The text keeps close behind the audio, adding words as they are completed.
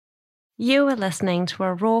You are listening to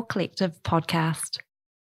a Raw Collective podcast.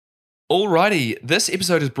 Alrighty, this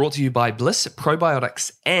episode is brought to you by Bliss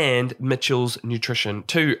Probiotics and Mitchell's Nutrition,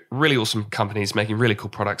 two really awesome companies making really cool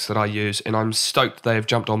products that I use, and I'm stoked they have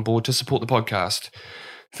jumped on board to support the podcast.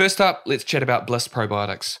 First up, let's chat about Bliss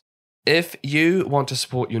Probiotics. If you want to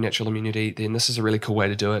support your natural immunity, then this is a really cool way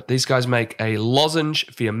to do it. These guys make a lozenge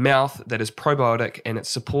for your mouth that is probiotic, and it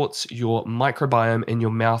supports your microbiome in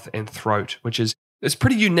your mouth and throat, which is it's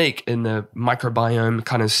pretty unique in the microbiome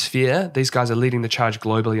kind of sphere. These guys are leading the charge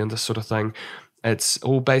globally in this sort of thing. It's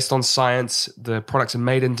all based on science. The products are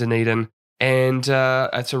made in Dunedin, and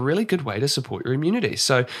it's a really good way to support your immunity.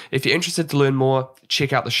 So if you're interested to learn more,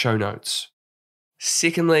 check out the show notes.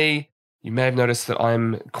 Secondly, you may have noticed that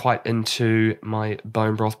I'm quite into my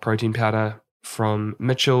bone broth protein powder from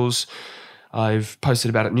Mitchell's. I've posted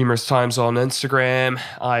about it numerous times on Instagram.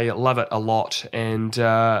 I love it a lot, and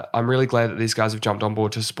I'm really glad that these guys have jumped on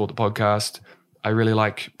board to support the podcast. I really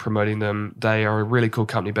like promoting them. They are a really cool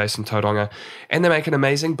company based in Tauranga, and they make an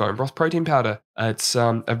amazing bone broth protein powder. It's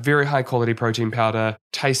a very high quality protein powder,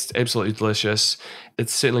 tastes absolutely delicious.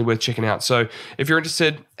 It's certainly worth checking out. So if you're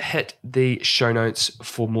interested, hit the show notes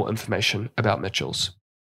for more information about Mitchell's.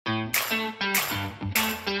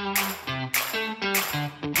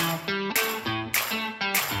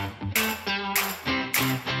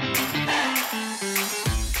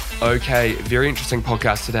 Okay, very interesting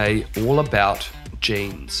podcast today, all about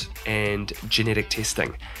genes and genetic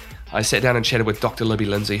testing. I sat down and chatted with Dr. Libby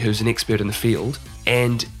Lindsay, who's an expert in the field,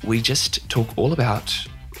 and we just talk all about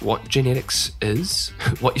what genetics is,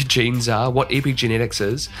 what your genes are, what epigenetics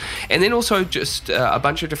is, and then also just a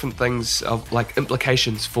bunch of different things of like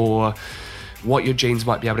implications for what your genes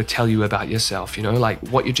might be able to tell you about yourself, you know, like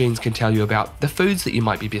what your genes can tell you about the foods that you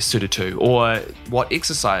might be best suited to, or what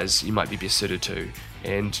exercise you might be best suited to,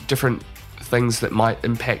 and different things that might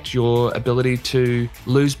impact your ability to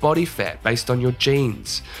lose body fat based on your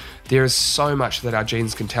genes. There is so much that our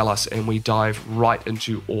genes can tell us, and we dive right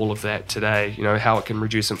into all of that today. You know, how it can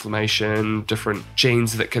reduce inflammation, different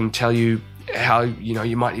genes that can tell you how, you know,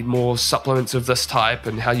 you might need more supplements of this type,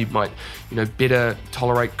 and how you might, you know, better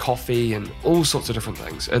tolerate coffee, and all sorts of different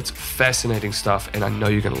things. It's fascinating stuff, and I know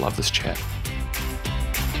you're going to love this chat.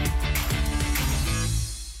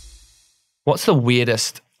 What's the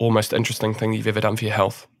weirdest or most interesting thing you've ever done for your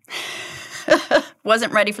health?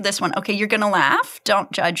 Wasn't ready for this one. Okay, you're going to laugh.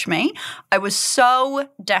 Don't judge me. I was so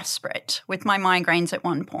desperate with my migraines at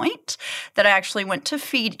one point that I actually went to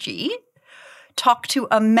Fiji, talked to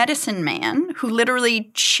a medicine man who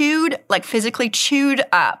literally physically chewed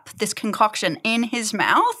up this concoction in his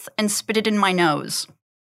mouth and spit it in my nose.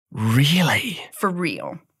 Really? For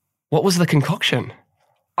real. What was the concoction?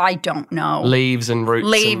 I don't know. Leaves and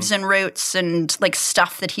roots and like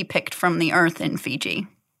stuff that he picked from the earth in Fiji.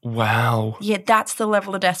 Wow. Yeah, that's the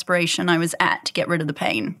level of desperation I was at to get rid of the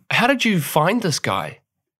pain. How did you find this guy?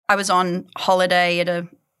 I was on holiday at a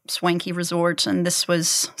swanky resort, and this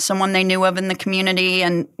was someone they knew of in the community,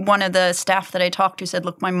 and one of the staff that I talked to said,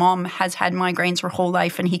 look, my mom has had migraines her whole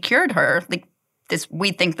life, and he cured her.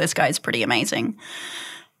 We think this guy's pretty amazing.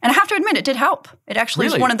 And I have to admit, it did help. It actually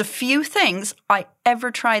was one of the few things I ever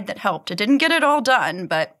tried that helped. It didn't get it all done,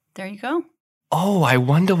 but there you go. Oh, I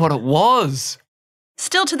wonder what it was.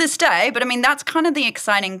 Still to this day, but I mean, that's kind of the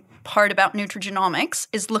exciting part about nutrigenomics,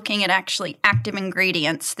 is looking at actually active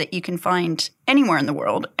ingredients that you can find anywhere in the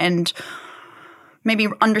world, and maybe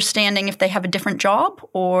understanding if they have a different job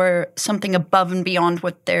or something above and beyond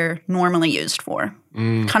what they're normally used for.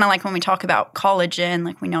 Kind of like when we talk about collagen,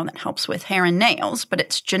 like we know that helps with hair and nails, but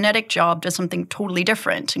its genetic job does something totally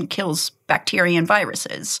different and kills bacteria and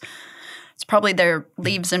viruses. It's probably their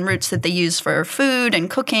leaves and roots that they use for food and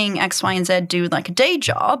cooking, X, Y, and Z do like a day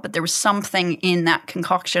job, but there was something in that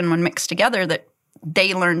concoction when mixed together that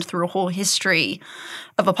they learned through a whole history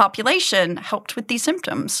of a population helped with these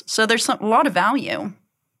symptoms. So there's a lot of value.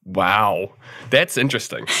 Wow. That's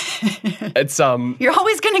interesting. It's You're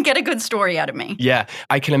always going to get a good story out of me. Yeah.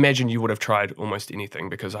 I can imagine you would have tried almost anything,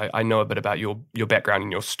 because I know a bit about your background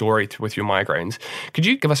and your story with your migraines. Could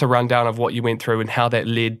you give us a rundown of what you went through and how that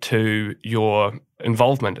led to your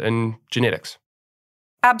involvement in genetics?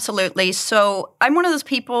 Absolutely. So I'm one of those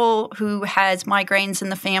people who has migraines in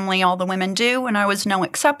the family. All the women do, and I was no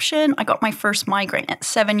exception. I got my first migraine at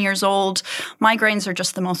 7 years old. Migraines are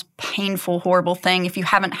just the most painful, horrible thing. If you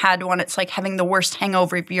haven't had one, it's like having the worst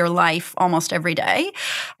hangover of your life almost every day.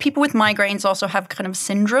 People with migraines also have kind of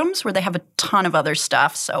syndromes where they have a ton of other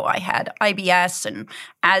stuff. So I had IBS and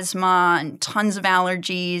asthma and tons of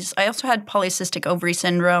allergies. I also had polycystic ovary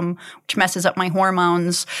syndrome, which messes up my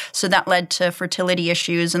hormones. So that led to fertility issues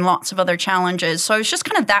issues and lots of other challenges. So I was just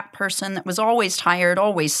kind of that person that was always tired,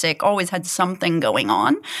 always sick, always had something going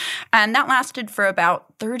on. And that lasted for about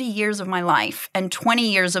 30 years of my life. And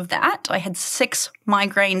 20 years of that, I had 6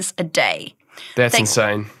 migraines a day. That's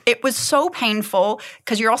insane. It was so painful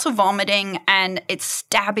because you're also vomiting and it's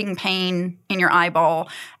stabbing pain in your eyeball.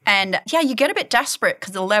 And yeah, you get a bit desperate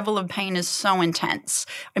because the level of pain is so intense.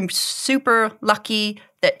 I'm super lucky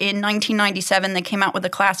that in 1997 they came out with a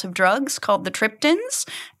class of drugs called the triptans,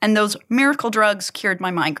 and those miracle drugs cured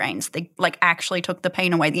my migraines. They actually took the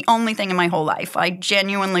pain away. The only thing in my whole life. I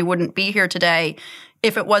genuinely wouldn't be here today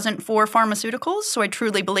if it wasn't for pharmaceuticals. So I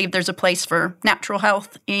truly believe there's a place for natural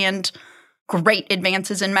health and great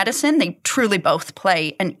advances in medicine. They truly both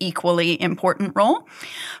play an equally important role.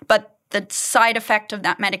 But the side effect of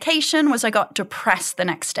that medication was I got depressed the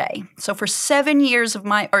next day. So for 20 years of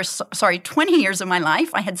my life,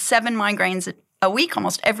 I had 7 migraines a week,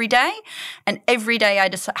 almost every day. And every day I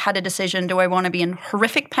had a decision, do I want to be in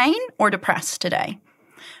horrific pain or depressed today?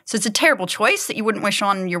 So it's a terrible choice that you wouldn't wish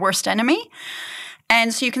on your worst enemy.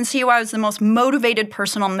 And so you can see why I was the most motivated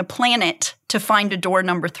person on the planet to find a door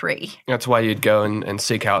number 3. That's why you'd go and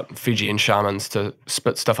seek out Fijian shamans to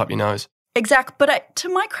spit stuff up your nose. Exactly. But to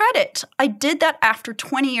my credit, I did that after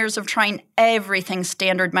 20 years of trying everything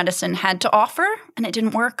standard medicine had to offer, and it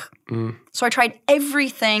didn't work. So I tried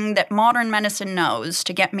everything that modern medicine knows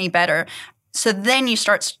to get me better. So then you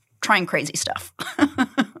start trying crazy stuff.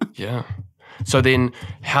 Yeah. So then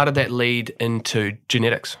how did that lead into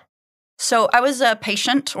genetics? So I was a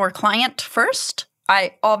patient or client first.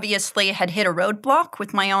 I obviously had hit a roadblock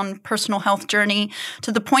with my own personal health journey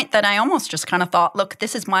to the point that I almost just kind of thought, look,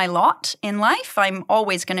 this is my lot in life. I'm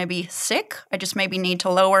always going to be sick. I just maybe need to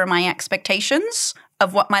lower my expectations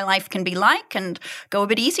of what my life can be like and go a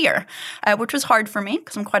bit easier, which was hard for me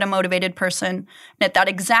because I'm quite a motivated person. And at that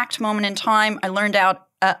exact moment in time, I learned out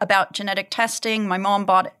about genetic testing. My mom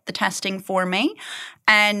bought the testing for me,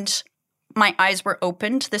 and my eyes were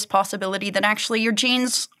open to this possibility that actually your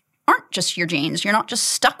genes aren't just your genes. You're not just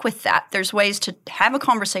stuck with that. There's ways to have a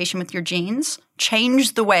conversation with your genes,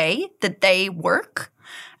 change the way that they work,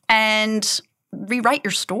 and rewrite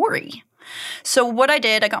your story. So what I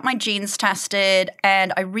did, I got my genes tested,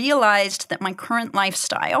 and I realized that my current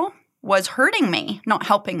lifestyle was hurting me, not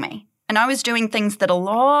helping me. And I was doing things that a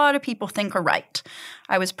lot of people think are right.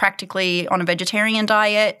 I was practically on a vegetarian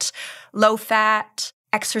diet, low fat,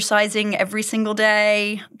 exercising every single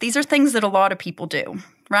day. These are things that a lot of people do,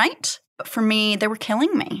 right? But for me, they were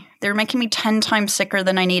killing me. They were making me 10 times sicker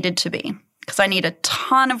than I needed to be because I need a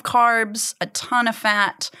ton of carbs, a ton of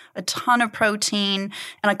fat, a ton of protein,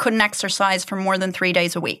 and I couldn't exercise for more than 3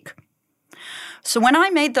 days a week. So when I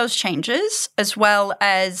made those changes, as well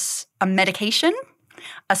as a medication,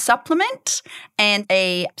 a supplement, and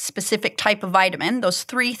a specific type of vitamin, those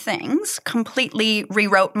 3 things completely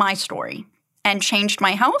rewrote my story and changed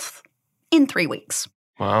my health in 3 weeks.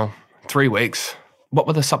 Wow, 3 weeks. What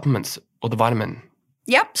were the supplements or the vitamin?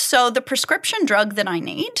 Yep. So the prescription drug that I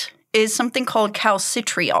need is something called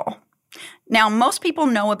calcitriol. Now, most people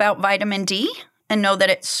know about vitamin D and know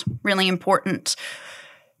that it's really important.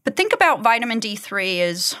 But think about vitamin D3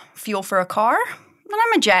 as fuel for a car, and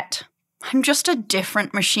I'm a jet. I'm just a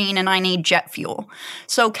different machine and I need jet fuel.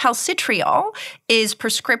 So calcitriol is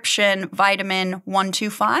prescription vitamin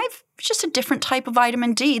 125. It's just a different type of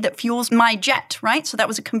vitamin D that fuels my jet, right? So that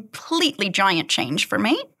was a completely giant change for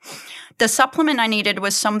me. The supplement I needed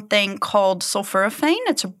was something called sulforaphane.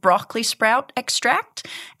 It's a broccoli sprout extract.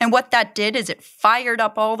 And what that did is it fired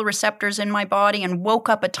up all the receptors in my body and woke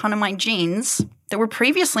up a ton of my genes that were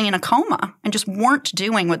previously in a coma and just weren't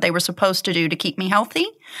doing what they were supposed to do to keep me healthy.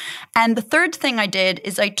 And the third thing I did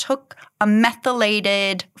is I took a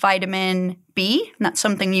methylated vitamin B, and that's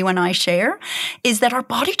something you and I share, is that our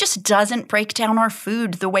body just doesn't break down our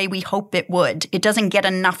food the way we hope it would. It doesn't get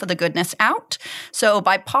enough of the goodness out. So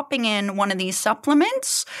by popping in one of these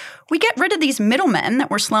supplements, we get rid of these middlemen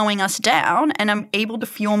that were slowing us down, and I'm able to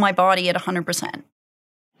fuel my body at 100%.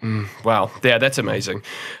 Wow. Yeah, that's amazing.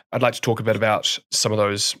 I'd like to talk a bit about some of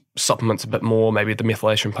those supplements a bit more, maybe the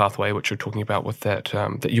methylation pathway, which you're talking about with that,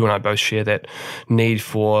 that you and I both share that need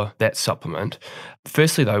for that supplement.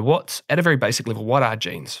 Firstly, though, at a very basic level, what are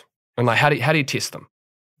genes? And how do you test them?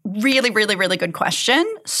 Really, really, really good question.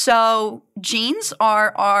 So genes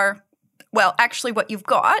are actually what you've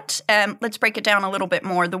got, let's break it down a little bit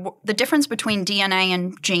more. The difference between DNA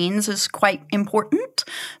and genes is quite important.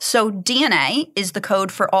 So DNA is the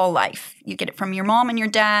code for all life. You get it from your mom and your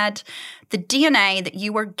dad. The DNA that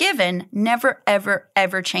you are given never, ever,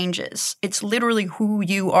 ever changes. It's literally who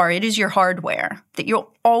you are. It is your hardware that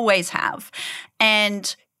you'll always have.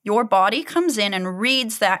 And your body comes in and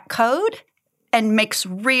reads that code and makes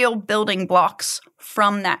real building blocks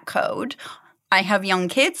from that code. I have young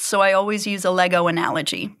kids, so I always use a Lego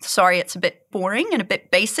analogy. Sorry, it's a bit boring and a bit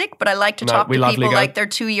basic, but I like to talk to people like they're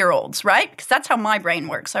 2-year-olds, right? Because that's how my brain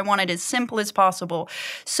works. I want it as simple as possible.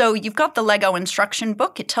 So you've got the Lego instruction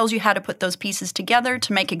book. It tells you how to put those pieces together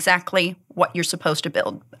to make exactly what you're supposed to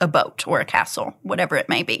build, a boat or a castle, whatever it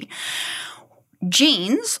may be.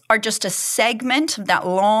 Genes are just a segment of that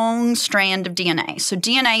long strand of DNA. So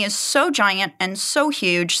DNA is so giant and so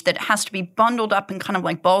huge that it has to be bundled up in kind of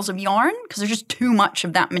like balls of yarn because there's just too much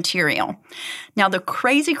of that material. Now, the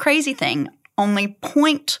crazy, crazy thing, only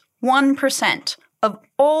 0.1% of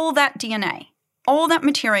all that DNA, all that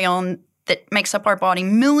material that makes up our body,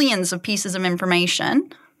 millions of pieces of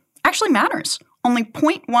information, actually matters. Only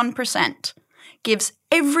 0.1%. Gives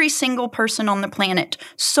every single person on the planet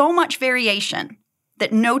so much variation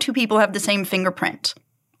that no two people have the same fingerprint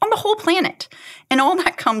on the whole planet. And all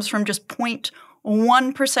that comes from just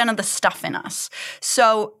 0.1% of the stuff in us.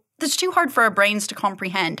 So it's too hard for our brains to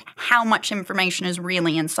comprehend how much information is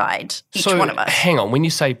really inside each one of us. Hang on, when you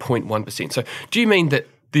say 0.1%, so do you mean that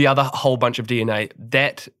the other whole bunch of DNA,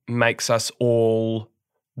 that makes us all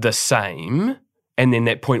the same, and then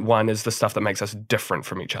that 0.1 is the stuff that makes us different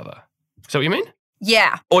from each other? Is that what you mean?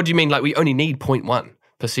 Yeah. Or do you mean like we only need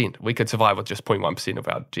 0.1%? We could survive with just 0.1% of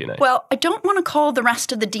our DNA. Well, I don't want to call the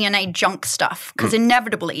rest of the DNA junk stuff because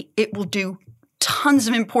inevitably it will do tons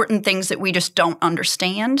of important things that we just don't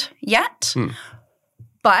understand yet.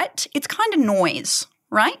 But it's kind of noise,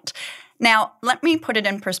 right? Now, let me put it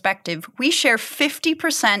in perspective. We share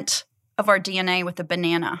 50% of our DNA with a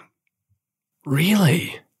banana.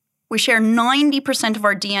 Really? We share 90% of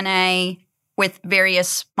our DNA with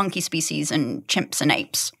various monkey species and chimps and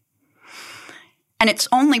apes. And it's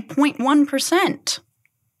only 0.1%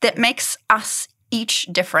 that makes us each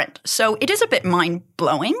different. So it is a bit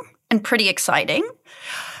mind-blowing and pretty exciting.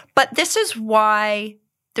 But this is why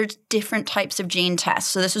there's different types of gene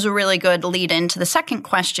tests. So this is a really good lead into the second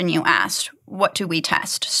question you asked. What do we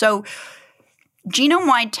test? So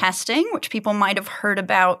genome-wide testing, which people might have heard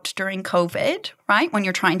about during COVID, right? When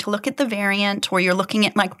you're trying to look at the variant or you're looking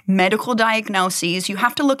at like medical diagnoses, you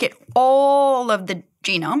have to look at all of the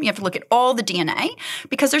genome. You have to look at all the DNA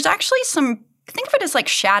because there's actually some, think of it as like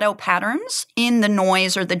shadow patterns in the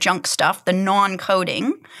noise or the junk stuff, the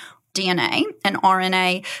non-coding DNA and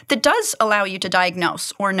RNA that does allow you to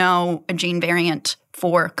diagnose or know a gene variant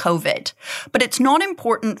for COVID. But it's not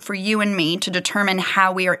important for you and me to determine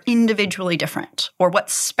how we are individually different or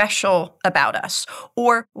what's special about us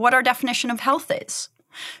or what our definition of health is.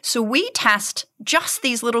 So we test just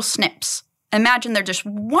these little SNPs. Imagine they're just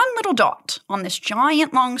one little dot on this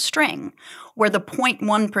giant long string where the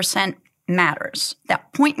 0.1% matters.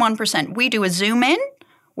 That 0.1%, we do a zoom in,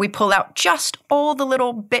 we pull out just all the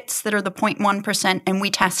little bits that are the 0.1% and we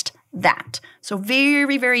test that. So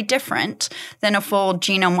very, very different than a full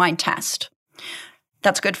genome-wide test.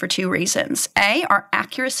 That's good for two reasons. A, our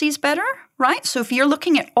accuracy is better, right? So if you're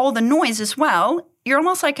looking at all the noise as well, you're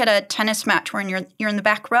almost like at a tennis match where you're in the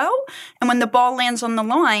back row, and when the ball lands on the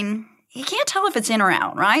line, you can't tell if it's in or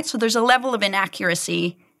out, right? So there's a level of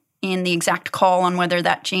inaccuracy in the exact call on whether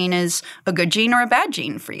that gene is a good gene or a bad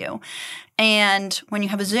gene for you. And when you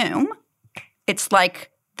have a zoom, it's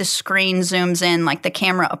like the screen zooms in like the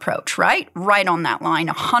camera approach, right? Right on that line,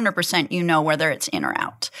 100% you know whether it's in or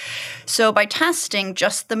out. So by testing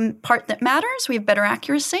just the part that matters, we have better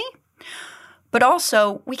accuracy. But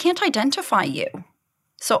also, we can't identify you.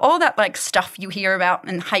 So all that like stuff you hear about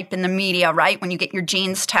and hype in the media, right? When you get your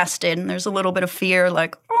genes tested and there's a little bit of fear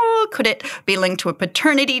like, oh, could it be linked to a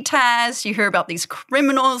paternity test? You hear about these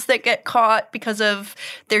criminals that get caught because of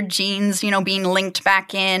their genes, being linked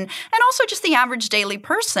back in. And also just the average daily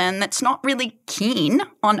person that's not really keen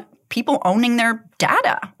on people owning their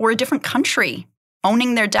data or a different country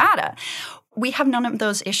owning their data. We have none of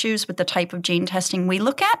those issues with the type of gene testing we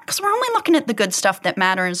look at because we're only looking at the good stuff that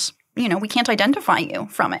matters. We can't identify you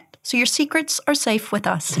from it. So your secrets are safe with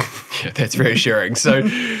us. Yeah, that's reassuring. So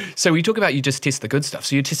we talk about you just test the good stuff.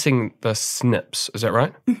 So you're testing the SNPs, is that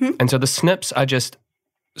right? Mm-hmm. And so the SNPs are just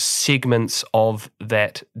segments of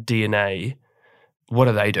that DNA. What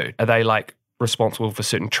do they do? Are they like responsible for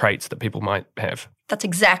certain traits that people might have? That's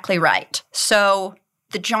exactly right. So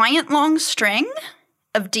the giant long string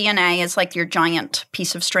of DNA is like your giant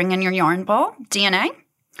piece of string in your yarn ball, DNA.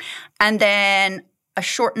 And then a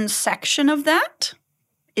shortened section of that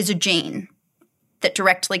is a gene that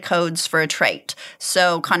directly codes for a trait.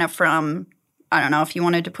 So kind of from, I don't know if you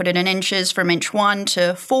wanted to put it in inches, from inch 1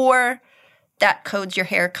 to 4, that codes your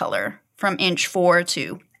hair color from inch 4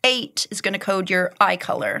 to 8 is going to code your eye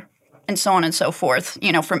color, and so on and so forth.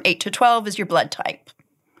 You know, from 8 to 12 is your blood type.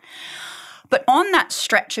 But on that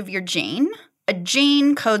stretch of your gene, a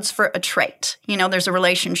gene codes for a trait. You know, there's a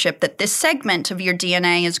relationship that this segment of your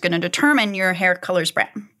DNA is going to determine your hair color's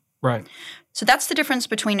brown. Right. So that's the difference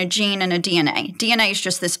between a gene and a DNA. DNA is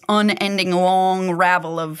just this unending long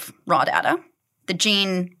ravel of raw data. The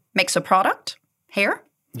gene makes a product, hair.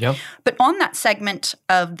 Yep. But on that segment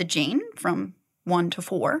of the gene from 1 to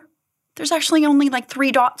 4, there's actually only like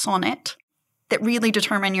 3 dots on it that really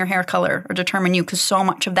determine your hair color or determine you, because so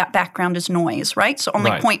much of that background is noise, right? So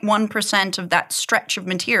only 0.1% of that stretch of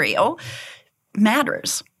material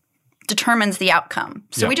matters, determines the outcome.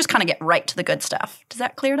 So we just kind of get right to the good stuff. Does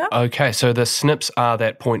that clear it up? Okay, so the SNPs are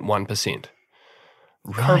that 0.1%.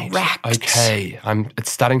 Right. Correct. Okay,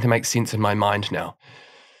 it's starting to make sense in my mind now.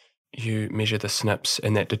 You measure the SNPs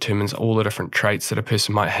and that determines all the different traits that a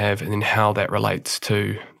person might have and then how that relates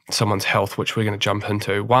to someone's health, which we're going to jump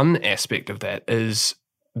into. One aspect of that is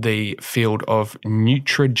the field of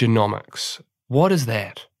nutrigenomics. What is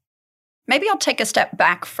that? Maybe I'll take a step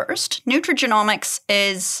back first. Nutrigenomics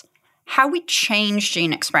is how we change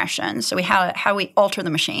gene expression, so how we alter the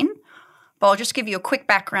machine. But I'll just give you a quick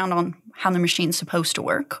background on how the machine's supposed to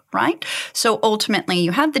work, right? So ultimately,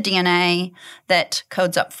 you have the DNA that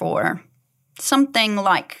codes up for something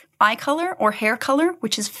like eye color or hair color,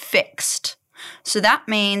 which is fixed. So that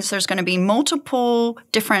means there's going to be multiple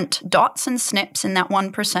different dots and SNPs in that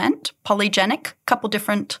 1%, polygenic, couple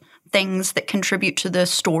different things that contribute to the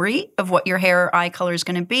story of what your hair or eye color is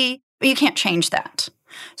going to be, but you can't change that.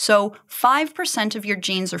 So 5% of your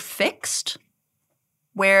genes are fixed,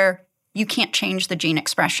 where you can't change the gene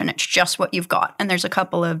expression. It's just what you've got. And there's a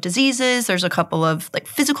couple of diseases, there's a couple of like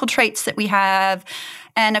physical traits that we have,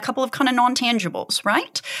 and a couple of kind of non-tangibles,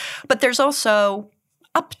 right? But there's also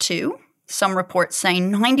up to some reports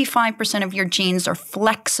saying 95% of your genes are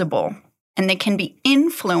flexible, and they can be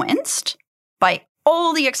influenced by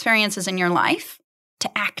all the experiences in your life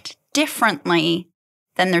to act differently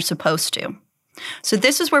than they're supposed to. So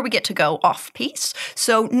this is where we get to go off piece.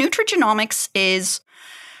 So nutrigenomics is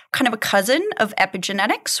kind of a cousin of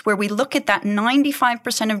epigenetics, where we look at that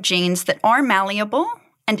 95% of genes that are malleable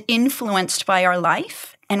and influenced by our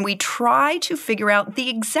life, and we try to figure out the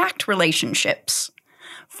exact relationships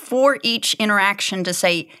for each interaction to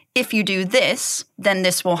say, if you do this, then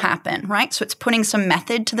this will happen, right? So it's putting some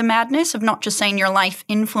method to the madness of not just saying your life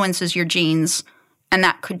influences your genes and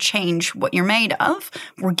that could change what you're made of.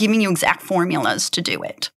 We're giving you exact formulas to do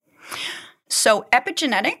it. So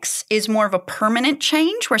epigenetics is more of a permanent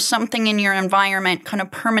change, where something in your environment kind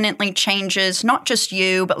of permanently changes, not just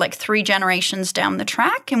you, but like 3 generations down the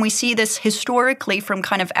track. And we see this historically from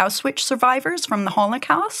kind of Auschwitz survivors from the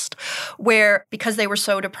Holocaust, where because they were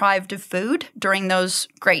so deprived of food during those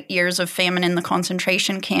great years of famine in the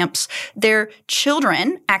concentration camps, their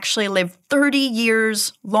children actually lived 30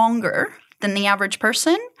 years longer than the average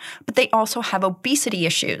person, but they also have obesity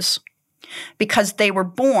issues, because they were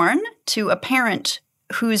born to a parent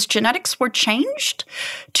whose genetics were changed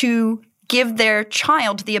to give their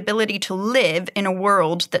child the ability to live in a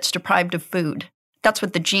world that's deprived of food. That's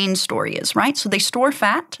what the gene story is, right? So they store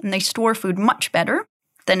fat and they store food much better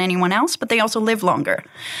than anyone else, but they also live longer.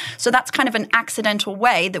 So that's kind of an accidental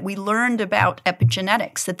way that we learned about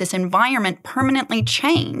epigenetics, that this environment permanently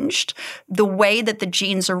changed the way that the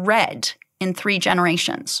genes are read in 3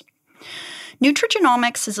 generations.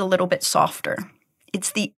 Nutrigenomics is a little bit softer.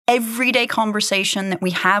 It's the everyday conversation that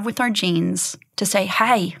we have with our genes to say,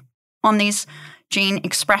 hey, on these gene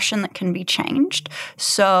expression that can be changed.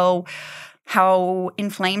 So how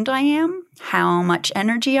inflamed I am, how much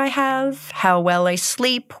energy I have, how well I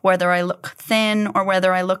sleep, whether I look thin or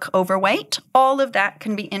whether I look overweight, all of that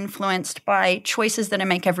can be influenced by choices that I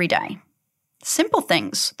make every day. Simple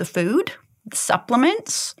things, the food, the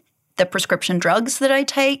supplements, the prescription drugs that I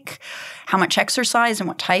take, how much exercise and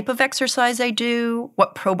what type of exercise I do,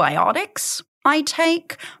 what probiotics I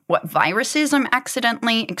take, what viruses I'm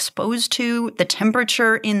accidentally exposed to, the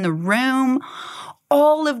temperature in the room.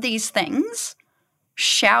 All of these things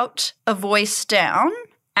shout a voice down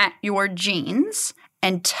at your genes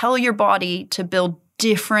and tell your body to build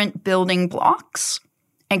different building blocks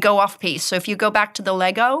and go off piece. So if you go back to the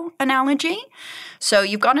Lego analogy, so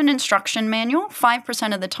you've got an instruction manual,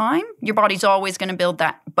 5% of the time, your body's always going to build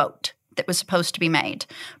that boat that was supposed to be made.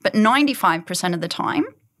 But 95% of the time,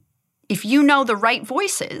 if you know the right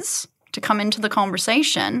voices to come into the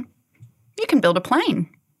conversation, you can build a plane.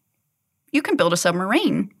 You can build a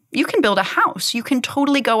submarine. You can build a house. You can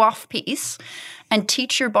totally go off piece and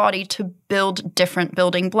teach your body to build different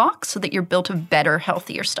building blocks so that you're built of better,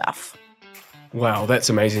 healthier stuff. Wow, that's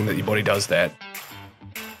amazing that your body does that.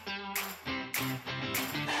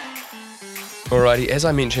 Alrighty, as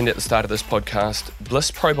I mentioned at the start of this podcast, Bliss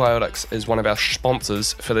Probiotics is one of our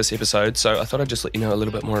sponsors for this episode, so I thought I'd just let you know a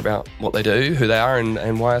little bit more about what they do, who they are,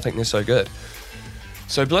 and why I think they're so good.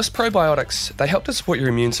 So Bliss Probiotics, they help to support your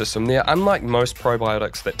immune system. They're unlike most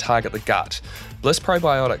probiotics that target the gut. Bliss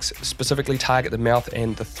Probiotics specifically target the mouth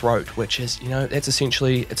and the throat, which is, that's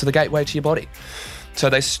essentially, it's the gateway to your body. So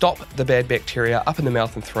they stop the bad bacteria up in the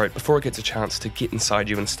mouth and throat before it gets a chance to get inside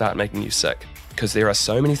you and start making you sick. Because there are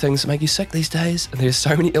so many things that make you sick these days, and there's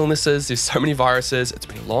so many illnesses, there's so many viruses, it's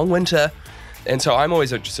been a long winter. And so I'm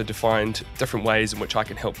always interested to find different ways in which I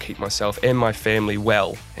can help keep myself and my family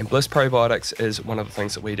well. And Bliss Probiotics is one of the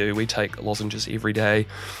things that we do. We take lozenges every day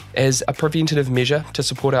as a preventative measure to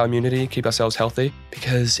support our immunity, keep ourselves healthy.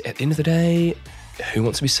 Because at the end of the day, who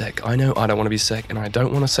wants to be sick? I know I don't want to be sick, and I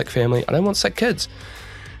don't want a sick family. I don't want sick kids.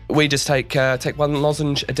 We just take one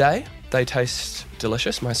lozenge a day. They taste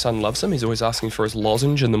delicious. My son loves them. He's always asking for his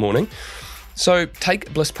lozenge in the morning. So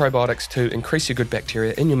take Bliss Probiotics to increase your good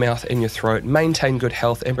bacteria in your mouth and your throat, maintain good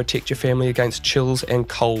health, and protect your family against chills and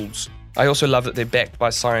colds. I also love that they're backed by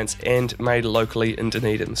science and made locally in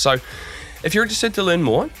Dunedin. So if you're interested to learn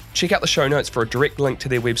more, check out the show notes for a direct link to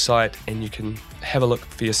their website, and you can have a look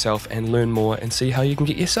for yourself and learn more and see how you can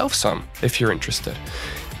get yourself some if you're interested.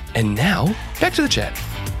 And now, back to the chat.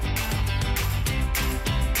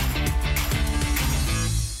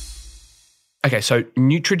 Okay, so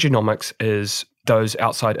nutrigenomics is those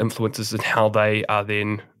outside influences and how they are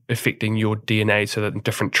then affecting your DNA so that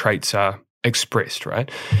different traits are expressed,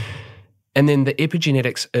 right? And then the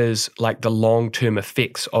epigenetics is like the long-term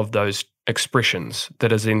effects of those expressions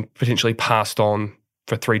that is then potentially passed on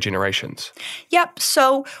for 3 generations. Yep.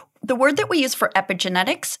 So the word that we use for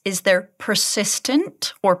epigenetics is they're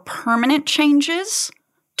persistent or permanent changes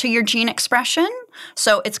to your gene expression.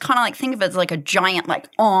 So it's kind of like, think of it as like a giant like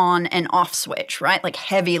on and off switch, right? Like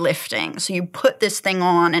heavy lifting. So you put this thing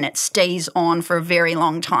on and it stays on for a very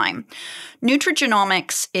long time.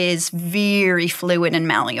 Nutrigenomics is very fluid and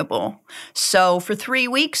malleable. So for 3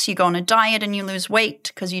 weeks, you go on a diet and you lose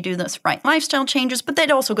weight because you do this right lifestyle changes, but that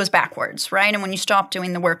also goes backwards, right? And when you stop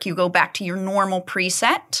doing the work, you go back to your normal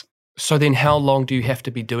preset. So then how long do you have to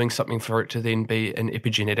be doing something for it to then be an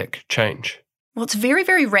epigenetic change? Well, it's very,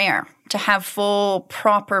 very rare to have full,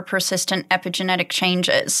 proper, persistent epigenetic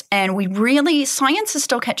changes. And science is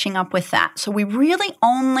still catching up with that. So we really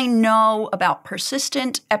only know about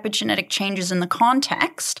persistent epigenetic changes in the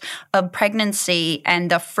context of pregnancy and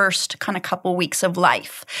the first kind of couple weeks of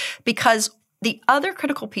life. Because the other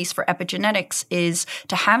critical piece for epigenetics is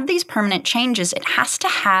to have these permanent changes, it has to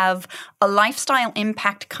have a lifestyle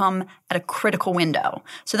impact come at a critical window.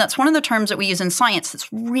 So that's one of the terms that we use in science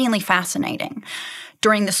that's really fascinating.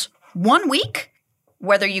 During this 1 week,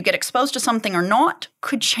 whether you get exposed to something or not,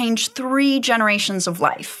 could change 3 generations of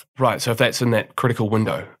life. Right, so if that's in that critical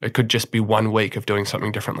window, it could just be 1 week of doing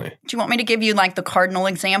something differently. Do you want me to give you like the cardinal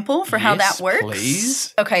example for how that works?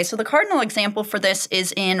 Please. Okay, so the cardinal example for this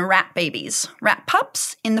is in rat babies. Rat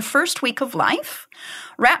pups, in the first week of life,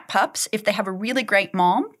 rat pups, if they have a really great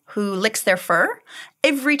mom who licks their fur,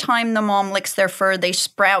 every time the mom licks their fur, they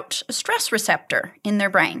sprout a stress receptor in their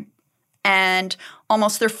brain. And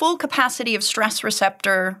almost their full capacity of stress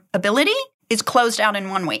receptor ability is closed out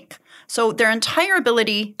in 1 week. So their entire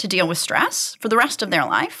ability to deal with stress for the rest of their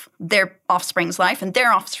life, their offspring's life, and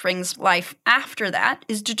their offspring's life after that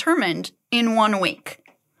is determined in 1 week,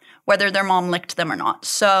 whether their mom licked them or not.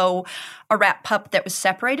 So a rat pup that was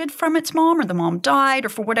separated from its mom, or the mom died, or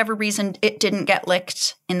for whatever reason it didn't get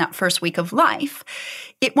licked in that first week of life,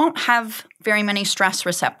 it won't have very many stress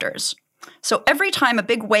receptors. So every time a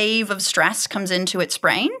big wave of stress comes into its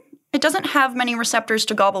brain, it doesn't have many receptors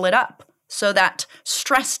to gobble it up. So that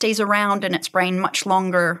stress stays around in its brain much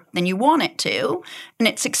longer than you want it to, and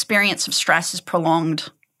its experience of stress is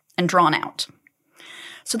prolonged and drawn out.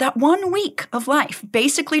 So that 1 week of life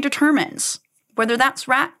basically determines whether that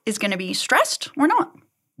rat is going to be stressed or not.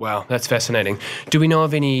 Wow, that's fascinating. Do we know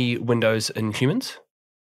of any windows in humans?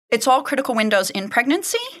 It's all critical windows in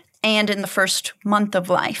pregnancy and in the first month of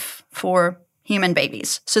life for human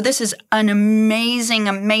babies. So this is an amazing,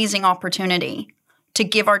 amazing opportunity to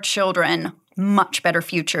give our children much better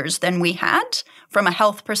futures than we had from a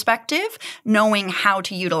health perspective, knowing how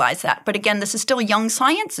to utilize that. But again, this is still young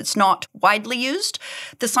science. It's not widely used.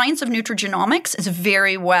 The science of nutrigenomics is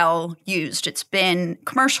very well used. It's been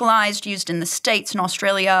commercialized, used in the States and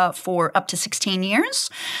Australia for up to 16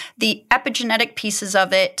 years. The epigenetic pieces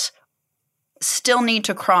of it still need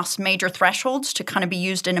to cross major thresholds to kind of be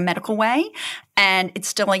used in a medical way, and it's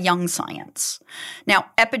still a young science.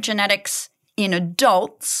 Now, epigenetics in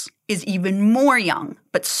adults is even more young,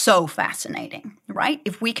 but so fascinating, right?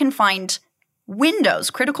 If we can find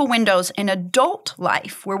critical windows in adult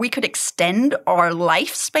life where we could extend our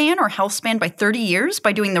lifespan or health span by 30 years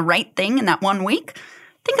by doing the right thing in that 1 week,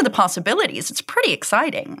 think of the possibilities. It's pretty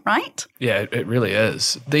exciting, right? Yeah, it really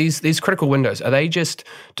is. These critical windows, are they just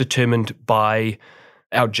determined by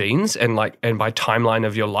our genes and by timeline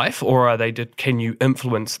of your life, or are they? Can you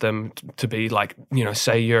influence them to be like,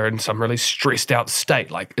 say you're in some really stressed out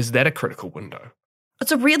state? Like, is that a critical window?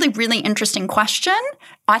 It's a really, really interesting question.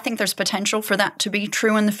 I think there's potential for that to be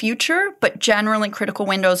true in the future, but generally critical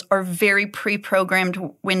windows are very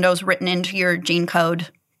pre-programmed windows written into your gene code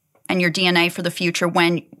and your DNA for the future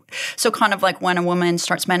so kind of like when a woman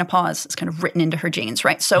starts menopause, it's kind of written into her genes,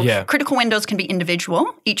 right? So critical windows can be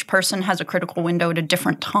individual. Each person has a critical window at a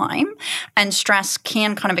different time, and stress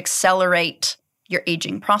can kind of accelerate your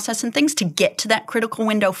aging process and things to get to that critical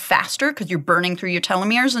window faster because you're burning through your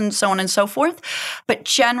telomeres and so on and so forth. But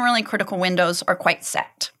generally, critical windows are quite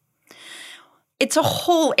set. It's a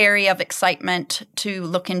whole area of excitement to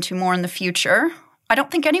look into more in the future. I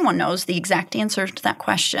don't think anyone knows the exact answer to that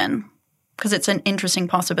question because it's an interesting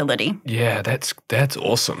possibility. Yeah, that's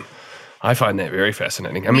awesome. I find that very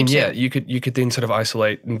fascinating. I mean, yeah, you could then sort of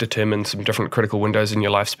isolate and determine some different critical windows in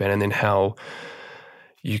your lifespan and then how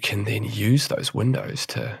you can then use those windows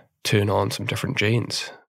to turn on some different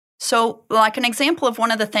genes. So like an example of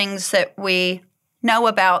one of the things that we know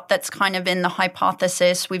about that's kind of in the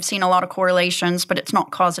hypothesis, we've seen a lot of correlations, but it's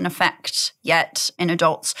not cause and effect yet in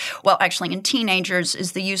adults. Well, actually in teenagers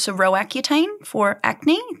is the use of Roaccutane for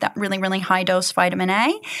acne, that really, really high dose vitamin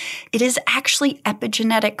A. It is actually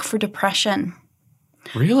epigenetic for depression.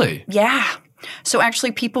 Really? Yeah. So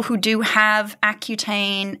actually people who do have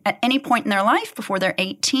Accutane at any point in their life before they're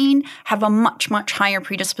 18 have a much, much higher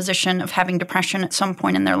predisposition of having depression at some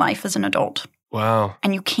point in their life as an adult. Wow.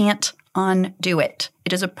 And you can't undo it.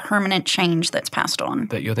 It is a permanent change that's passed on.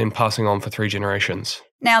 That you're then passing on for 3 generations.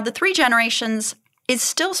 Now, the 3 generations is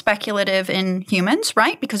still speculative in humans,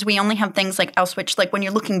 right? Because we only have things like Auschwitz. Like when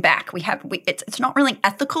you're looking back, it's not really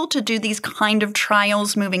ethical to do these kind of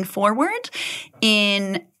trials moving forward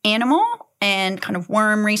in animal and kind of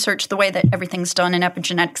worm research, the way that everything's done in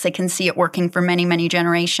epigenetics. They can see it working for many, many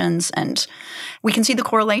generations. And we can see the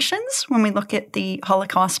correlations when we look at the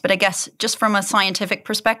Holocaust. But I guess just from a scientific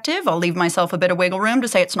perspective, I'll leave myself a bit of wiggle room to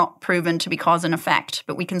say it's not proven to be cause and effect,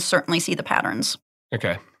 but we can certainly see the patterns.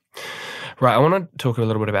 Okay. Right. I want to talk a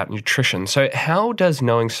little bit about nutrition. So how does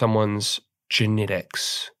knowing someone's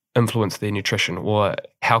genetics influence their nutrition, or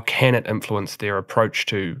how can it influence their approach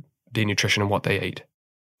to their nutrition and what they eat?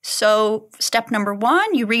 So step number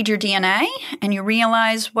 1, you read your DNA and you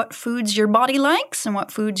realize what foods your body likes and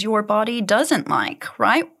what foods your body doesn't like,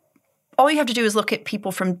 right? All you have to do is look at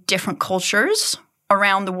people from different cultures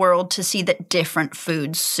around the world to see that different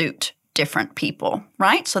foods suit different people,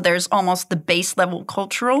 right? So there's almost the base level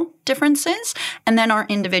cultural differences and then our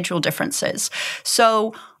individual differences.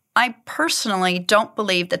 So I personally don't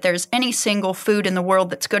believe that there's any single food in the world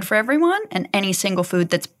that's good for everyone and any single food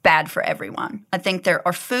that's bad for everyone. I think there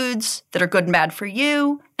are foods that are good and bad for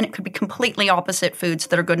you, and it could be completely opposite foods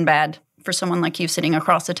that are good and bad for someone like you sitting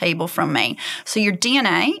across the table from me. So your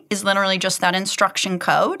DNA is literally just that instruction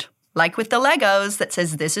code, like with the Legos, that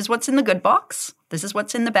says this is what's in the good box, this is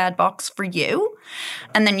what's in the bad box for you,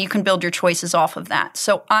 and then you can build your choices off of that.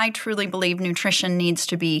 So I truly believe nutrition needs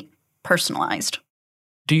to be personalized.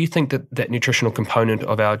 Do you think that that nutritional component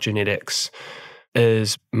of our genetics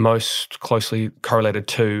is most closely correlated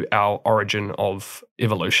to our origin of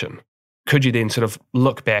evolution? Could you then sort of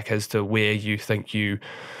look back as to where you think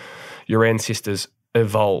your ancestors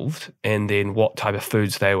evolved and then what type of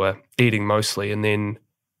foods they were eating mostly, and then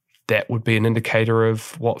that would be an indicator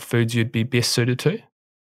of what foods you'd be best suited to?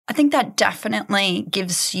 I think that definitely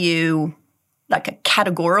gives you like a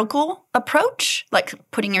categorical approach, like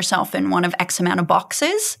putting yourself in one of X amount of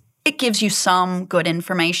boxes. It gives you some good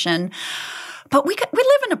information. But we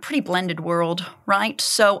live in a pretty blended world, right?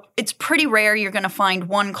 So it's pretty rare you're going to find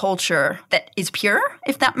one culture that is pure,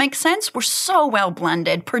 if that makes sense. We're so well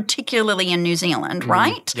blended, particularly in New Zealand,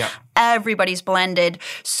 right? Yeah. Everybody's blended.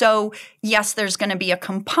 So yes, there's going to be a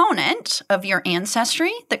component of your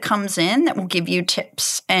ancestry that comes in that will give you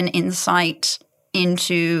tips and insight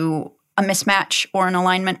into a mismatch or an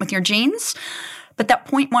alignment with your genes. But that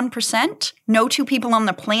 0.1%, no 2 people on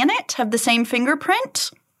the planet have the same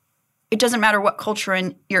fingerprint. It doesn't matter what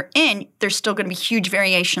culture you're in, there's still going to be huge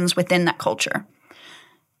variations within that culture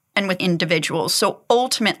and with individuals. So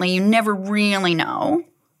ultimately, you never really know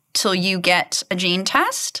till you get a gene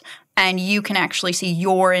test and you can actually see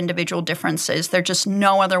your individual differences. There's just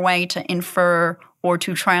no other way to infer or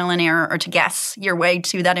to trial and error or to guess your way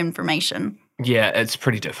to that information. Yeah, it's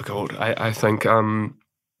pretty difficult. I think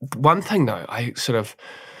one thing, though, I sort of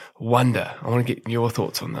wonder, I want to get your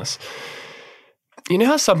thoughts on this. You know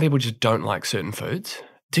how some people just don't like certain foods?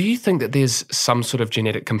 Do you think that there's some sort of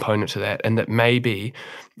genetic component to that, and that maybe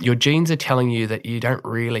your genes are telling you that you don't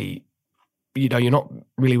really, you're not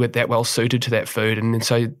really that well suited to that food, and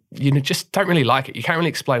so you just don't really like it? You can't really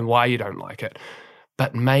explain why you don't like it,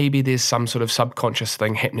 but maybe there's some sort of subconscious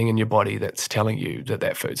thing happening in your body that's telling you that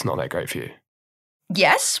that food's not that great for you.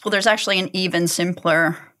 Yes. Well, there's actually an even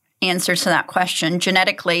simpler answer to that question.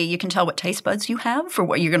 Genetically, you can tell what taste buds you have for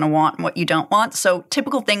what you're going to want and what you don't want. So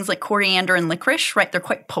typical things like coriander and licorice, right? They're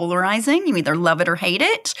quite polarizing. You either love it or hate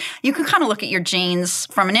it. You can kind of look at your genes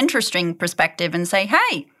from an interesting perspective and say,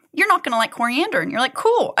 hey, you're not going to like coriander. And you're like,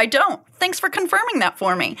 cool, I don't. Thanks for confirming that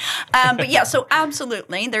for me. But yeah, so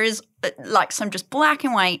absolutely, there is like some just black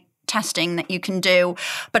and white testing that you can do.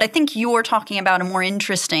 But I think you're talking about a more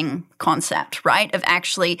interesting concept, right? Of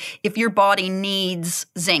actually, if your body needs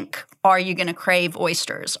zinc, are you going to crave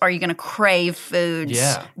oysters? Are you going to crave foods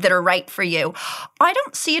that are right for you? I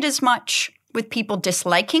don't see it as much with people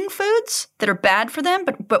disliking foods that are bad for them,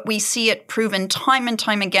 but we see it proven time and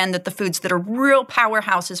time again that the foods that are real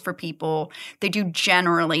powerhouses for people, they do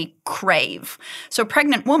generally crave. So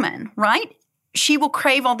pregnant woman, right? She will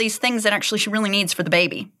crave all these things that actually she really needs for the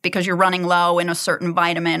baby because you're running low in a certain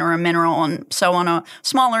vitamin or a mineral. And so on a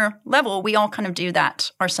smaller level, we all kind of do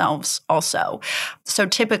that ourselves also. So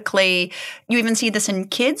typically, you even see this in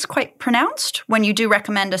kids quite pronounced when you do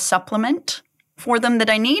recommend a supplement for them that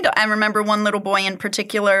I need. I remember one little boy in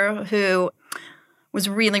particular who was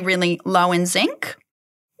really, really low in zinc.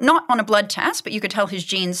 Not on a blood test, but you could tell his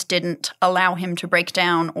genes didn't allow him to break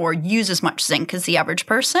down or use as much zinc as the average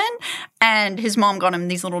person. And his mom got him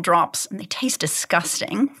these little drops, and they taste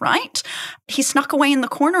disgusting, right? He snuck away in the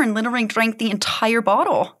corner and literally drank the entire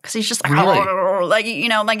bottle because he's just really?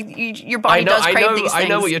 Your body does crave these things. I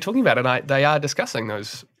know what you're talking about, and they are disgusting,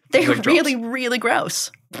 those. They were really, really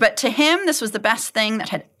gross. But to him, this was the best thing that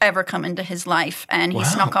had ever come into his life. And he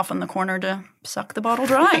snuck off in the corner to suck the bottle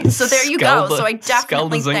dry. So there you go. So I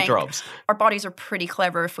definitely think our bodies are pretty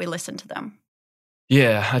clever if we listen to them.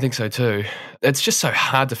 Yeah, I think so too. It's just so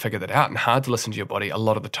hard to figure that out and hard to listen to your body a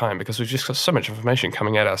lot of the time because we've just got so much information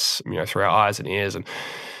coming at us, through our eyes and ears and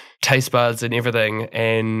taste buds and everything.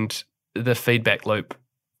 And the feedback loop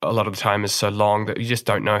a lot of the time is so long that you just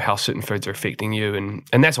don't know how certain foods are affecting you.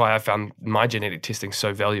 And that's why I found my genetic testing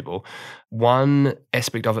so valuable. One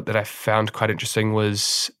aspect of it that I found quite interesting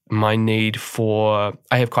was my need I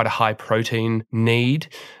have quite a high protein need.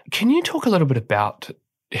 Can you talk a little bit about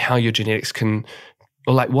how your genetics can,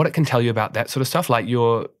 or like what it can tell you about that sort of stuff, like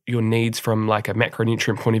your needs from like a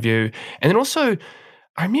macronutrient point of view? And then also,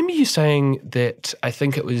 I remember you saying that I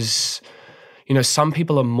think it was, some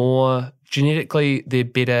people are more genetically, they're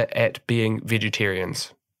better at being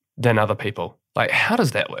vegetarians than other people. Like, how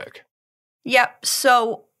does that work? Yep.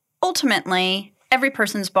 So ultimately, every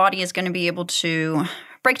person's body is going to be able to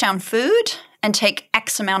break down food and take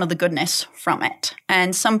X amount of the goodness from it.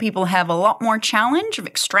 And some people have a lot more challenge of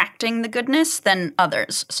extracting the goodness than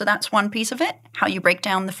others. So that's one piece of it, how you break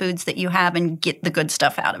down the foods that you have and get the good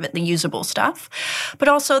stuff out of it, the usable stuff. But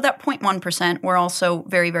also that 0.1%, we're also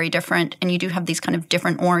very, very different. And you do have these kind of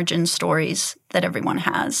different origin stories that everyone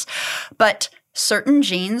has. But certain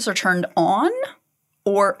genes are turned on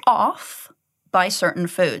or off by certain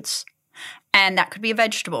foods. And that could be a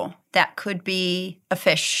vegetable. That could be a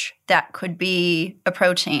fish. That could be a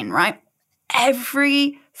protein, right?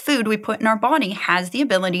 Every food we put in our body has the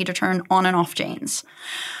ability to turn on and off genes.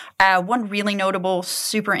 One really notable,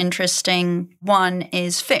 super interesting one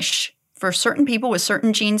is fish. For certain people with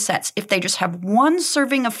certain gene sets, if they just have one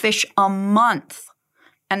serving of fish a month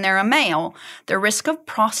and they're a male, their risk of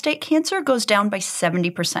prostate cancer goes down by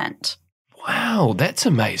 70%. Wow, that's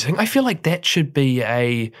amazing. I feel like that should be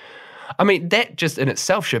that just in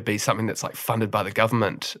itself should be something that's like funded by the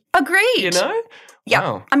government. Agreed. Yeah.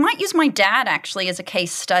 Wow. I might use my dad actually as a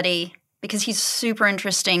case study because he's super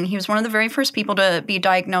interesting. He was one of the very first people to be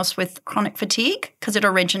diagnosed with chronic fatigue because it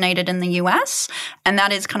originated in the US. And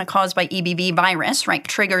that is kind of caused by EBV virus, right?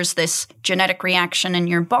 Triggers this genetic reaction in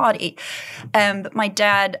your body. But my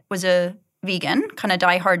dad was a vegan, kind of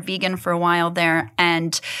diehard vegan for a while there.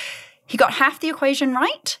 And he got half the equation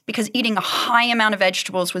right because eating a high amount of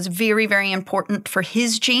vegetables was very, very important for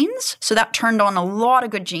his genes. So that turned on a lot of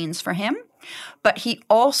good genes for him. But he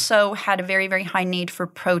also had a very, very high need for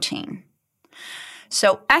protein.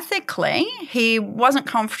 So ethically, he wasn't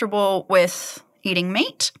comfortable with eating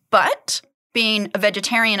meat, but being a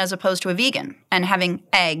vegetarian as opposed to a vegan and having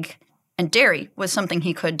egg and dairy was something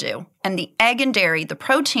he could do. And the egg and dairy, the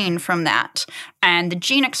protein from that, and the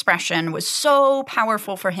gene expression was so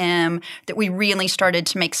powerful for him that we really started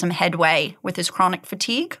to make some headway with his chronic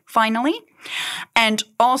fatigue, finally. And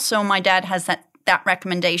also my dad has that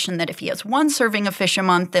recommendation that if he has 1 serving of fish a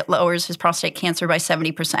month, it lowers his prostate cancer by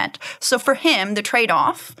 70%. So for him, the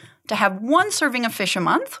trade-off to have 1 serving of fish a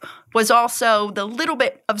month was also the little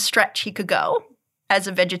bit of stretch he could go as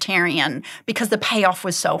a vegetarian because the payoff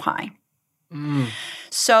was so high.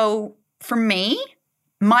 So for me,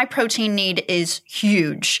 my protein need is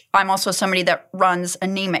huge. I'm also somebody that runs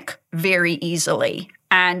anemic very easily,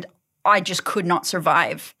 and I just could not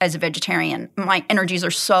survive as a vegetarian. My energies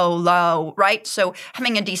are so low, right? So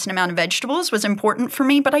having a decent amount of vegetables was important for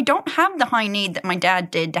me, but I don't have the high need that my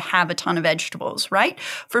dad did to have a ton of vegetables, right?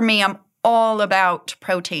 For me, I'm all about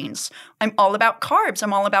proteins. I'm all about carbs.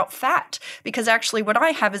 I'm all about fat, because actually what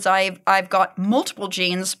I have is I've got multiple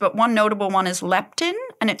genes, but one notable one is leptin,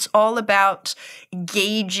 and it's all about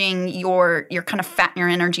gauging your kind of fat and your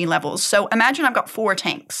energy levels. So imagine I've got 4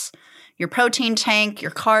 tanks. Your protein tank,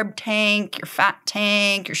 your carb tank, your fat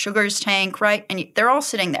tank, your sugars tank, right? And they're all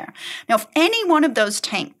sitting there. Now, if any one of those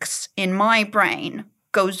tanks in my brain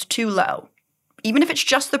goes too low, even if it's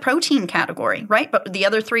just the protein category, right? But the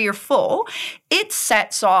other 3 are full, it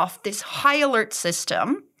sets off this high alert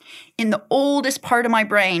system in the oldest part of my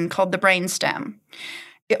brain called the brainstem.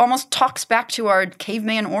 It almost talks back to our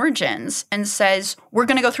caveman origins and says, we're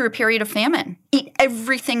going to go through a period of famine. Eat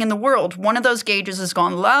everything in the world. One of those gauges has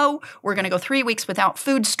gone low. We're going to go 3 weeks without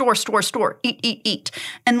food. Store. Eat.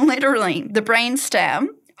 And literally, the brainstem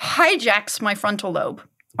hijacks my frontal lobe,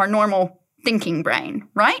 our normal thinking brain,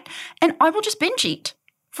 right? And I will just binge eat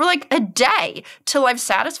for like a day till I've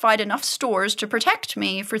satisfied enough stores to protect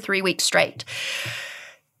me for 3 weeks straight.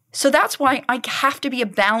 So that's why I have to be a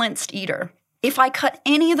balanced eater. If I cut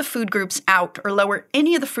any of the food groups out or lower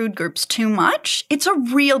any of the food groups too much, it's a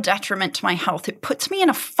real detriment to my health. It puts me in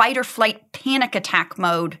a fight or flight panic attack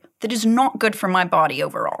mode that is not good for my body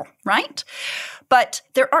overall, right? But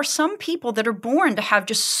there are some people that are born to have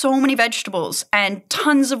just so many vegetables and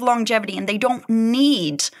tons of longevity, and they don't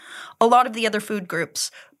need a lot of the other food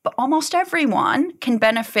groups. But almost everyone can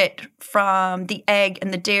benefit from the egg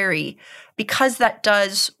and the dairy because that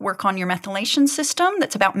does work on your methylation system.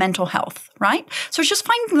 That's about mental health, right? So it's just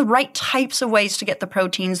finding the right types of ways to get the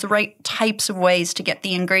proteins, the right types of ways to get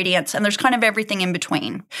the ingredients, and there's kind of everything in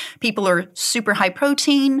between. People are super high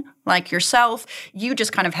protein, like yourself. You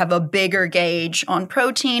just kind of have a bigger gauge on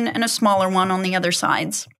protein and a smaller one on the other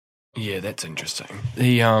sides. Yeah, that's interesting.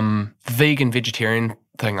 The vegan, vegetarian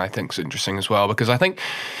thing I think is interesting as well, because I think,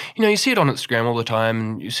 you see it on Instagram all the time,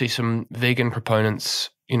 and you see some vegan proponents,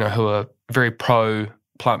 who are very pro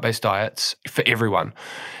plant-based diets for everyone.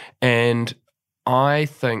 And I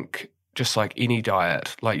think just like any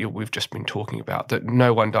diet, like we've just been talking about, that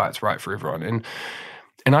no one diet's right for everyone.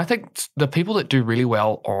 And I think the people that do really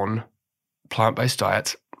well on plant-based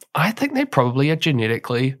diets, I think they probably are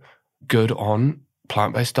genetically good on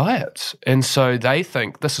plant-based diets. And so they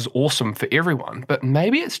think this is awesome for everyone, but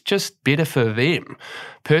maybe it's just better for them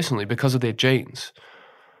personally because of their genes.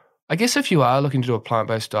 I guess if you are looking to do a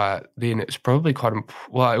plant-based diet, then it's probably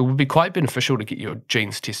it would be quite beneficial to get your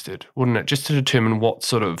genes tested, wouldn't it? Just to determine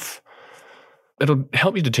it'll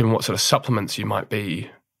help you determine what sort of supplements you might be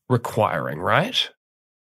requiring, right?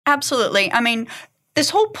 Absolutely. I mean,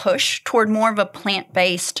 this whole push toward more of a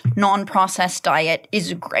plant-based, non-processed diet is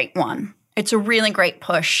a great one. It's a really great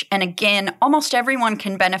push. And again, almost everyone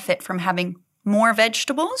can benefit from having more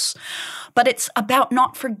vegetables, but it's about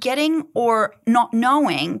not forgetting or not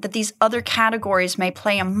knowing that these other categories may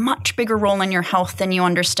play a much bigger role in your health than you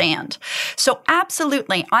understand. So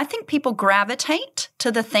absolutely, I think people gravitate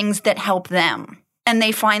to the things that help them, and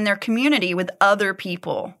they find their community with other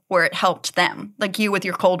people where it helped them, like you with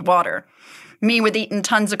your cold water. Me with eating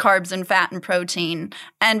tons of carbs and fat and protein,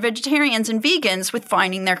 and vegetarians and vegans with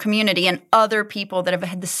finding their community and other people that have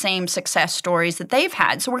had the same success stories that they've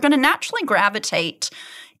had. So we're going to naturally gravitate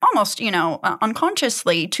almost,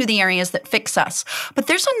 unconsciously to the areas that fix us. But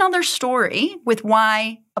there's another story with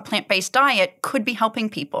why a plant-based diet could be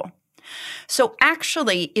helping people. So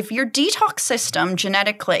actually, if your detox system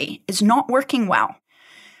genetically is not working well,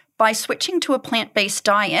 by switching to a plant-based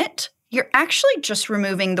diet, you're actually just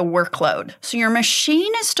removing the workload. So your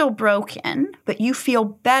machine is still broken, but you feel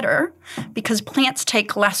better because plants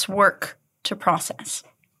take less work to process.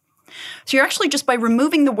 So you're actually just by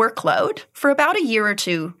removing the workload, for about a year or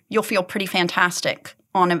two, you'll feel pretty fantastic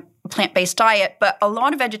on plant-based diet, but a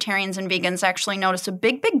lot of vegetarians and vegans actually notice a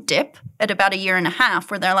big dip at about 1.5 years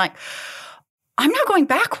where they're like, I'm now going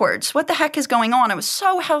backwards. What the heck is going on? I was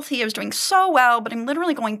so healthy. I was doing so well, but I'm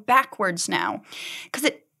literally going backwards now. Because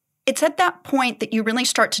it's at that point that you really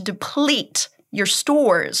start to deplete your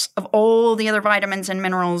stores of all the other vitamins and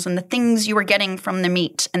minerals and the things you were getting from the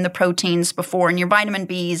meat and the proteins before, and your vitamin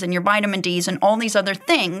Bs and your vitamin Ds and all these other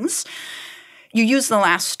things. You use the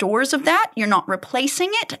last stores of that. You're not replacing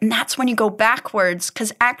it. And that's when you go backwards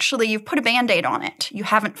because actually you've put a Band-Aid on it. You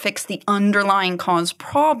haven't fixed the underlying cause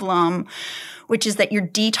problem, which is that your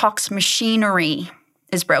detox machinery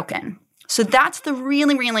is broken. So that's the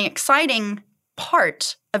really, really exciting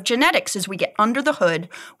part of genetics is we get under the hood,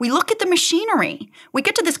 we look at the machinery, we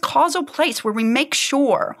get to this causal place where we make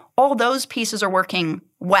sure all those pieces are working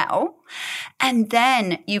well, and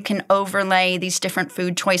then you can overlay these different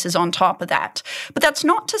food choices on top of that. But that's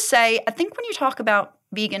not to say, I think when you talk about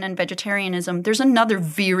vegan and vegetarianism, there's another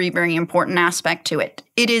very, very important aspect to it.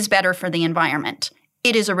 It is better for the environment.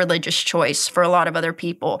 It is a religious choice for a lot of other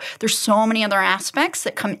people. There's so many other aspects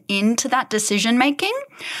that come into that decision making.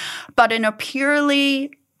 But in a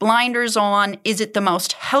purely blinders on, is it the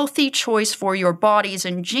most healthy choice for your bodies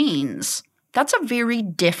and genes? That's a very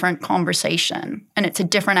different conversation, and it's a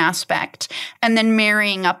different aspect. And then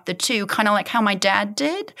marrying up the two, kind of like how my dad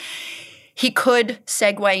did, he could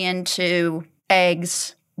segue into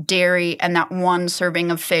eggs, dairy, and that one serving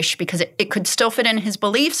of fish because it could still fit in his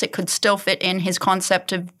beliefs. It could still fit in his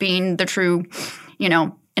concept of being the true,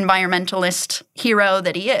 environmentalist hero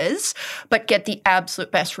that he is, but get the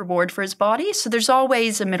absolute best reward for his body. So there's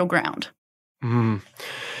always a middle ground.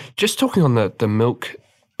 Just talking on the milk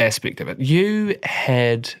aspect of it, you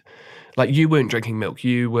weren't drinking milk.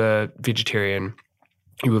 You were vegetarian.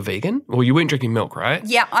 You were vegan? Or you weren't drinking milk, right?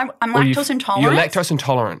 Yeah, I'm lactose intolerant. You're lactose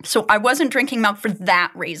intolerant. So I wasn't drinking milk for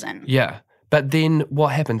that reason. Yeah. But then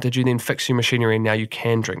what happened? Did you then fix your machinery and now you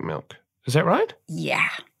can drink milk? Is that right? Yeah.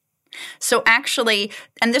 So actually,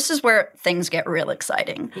 and this is where things get real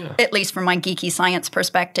exciting, at least from my geeky science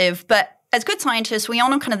perspective. But as good scientists, we all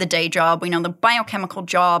know kind of the day job. We know the biochemical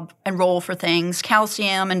job and role for things.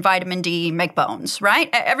 Calcium and vitamin D make bones, right?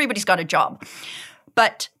 Everybody's got a job.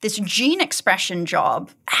 But this gene expression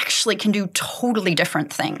job actually can do totally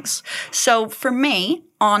different things. So for me,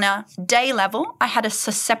 on a day level, I had a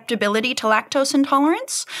susceptibility to lactose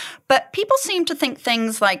intolerance. But people seem to think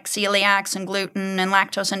things like celiacs and gluten and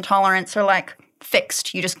lactose intolerance are like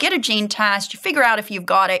fixed. You just get a gene test, you figure out if you've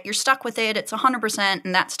got it, you're stuck with it, it's 100%,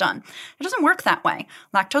 and that's done. It doesn't work that way.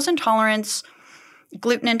 Lactose intolerance,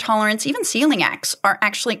 gluten intolerance, even celiacs are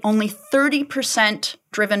actually only 30%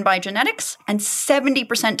 driven by genetics and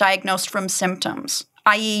 70% diagnosed from symptoms,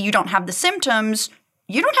 i.e. you don't have the symptoms,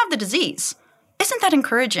 you don't have the disease. Isn't that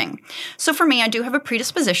encouraging? So for me, I do have a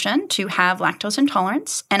predisposition to have lactose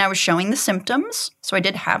intolerance, and I was showing the symptoms, so I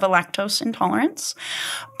did have a lactose intolerance.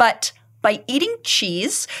 But by eating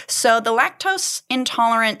cheese, so the lactose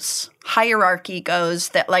intolerance hierarchy goes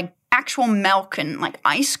that like actual milk and like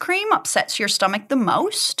ice cream upsets your stomach the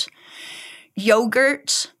most.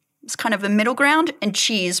 Yogurt is kind of a middle ground, and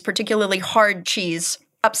cheese, particularly hard cheese,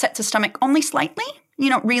 upsets the stomach only slightly.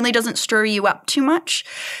 It really doesn't stir you up too much.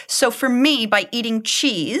 So for me, by eating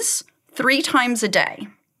cheese 3 times a day,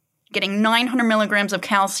 getting 900 milligrams of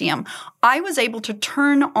calcium, I was able to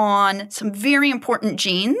turn on some very important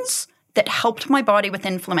genes that helped my body with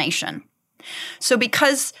inflammation. So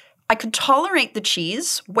because I could tolerate the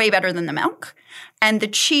cheese way better than the milk, and the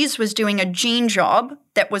cheese was doing a gene job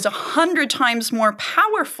that was 100 times more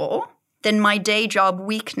powerful than my day job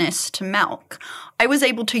weakness to milk, I was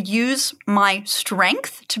able to use my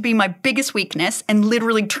strength to be my biggest weakness and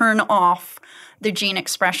literally turn off the gene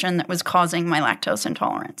expression that was causing my lactose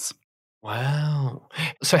intolerance. Wow.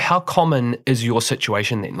 So how common is your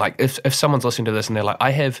situation then? Like if someone's listening to this and they're like,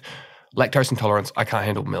 I have lactose intolerance, I can't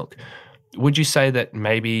handle milk. Would you say that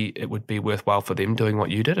maybe it would be worthwhile for them doing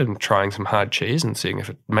what you did and trying some hard cheese and seeing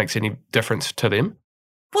if it makes any difference to them?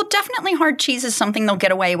 Well, definitely hard cheese is something they'll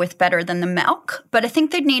get away with better than the milk, but I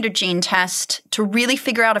think they'd need a gene test to really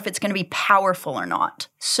figure out if it's going to be powerful or not.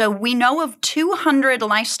 So we know of 200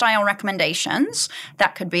 lifestyle recommendations.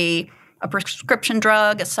 That could be a prescription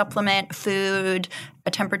drug, a supplement, food,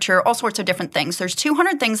 a temperature, all sorts of different things. There's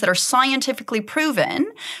 200 things that are scientifically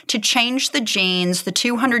proven to change the genes, the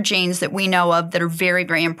 200 genes that we know of that are very,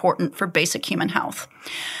 very important for basic human health.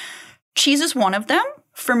 Cheese is one of them.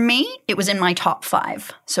 For me, it was in my top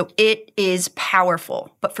 5. So it is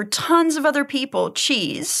powerful. But for tons of other people,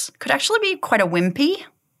 cheese could actually be quite a wimpy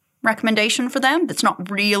recommendation for them that's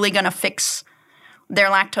not really going to fix their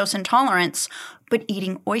lactose intolerance, but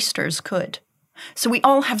eating oysters could. So we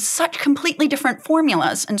all have such completely different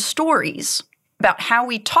formulas and stories about how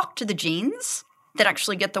we talk to the genes that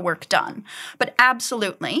actually get the work done. But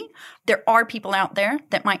absolutely, there are people out there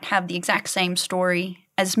that might have the exact same story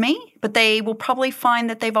as me, but they will probably find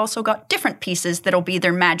that they've also got different pieces that'll be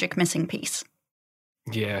their magic missing piece.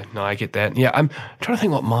 Yeah, no, I get that. Yeah, I'm trying to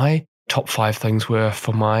think what my top 5 things were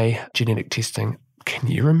for my genetic testing. Can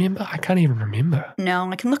you remember? I can't even remember.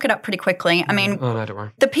 No, I can look it up pretty quickly. I mean, oh, no, don't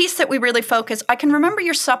worry. The piece that we really focus, I can remember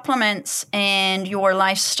your supplements and your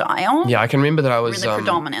lifestyle. Yeah, I can remember that I was really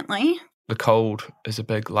predominantly. The cold is a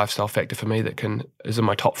big lifestyle factor for me that is in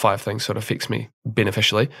my top 5 things, sort of affects me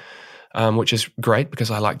beneficially, which is great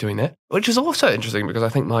because I like doing that. Which is also interesting because I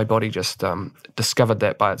think my body just discovered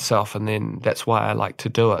that by itself, and then that's why I like to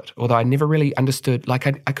do it. Although I never really understood, like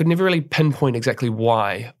I could never really pinpoint exactly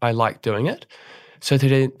why I like doing it. So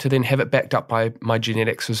to then have it backed up by my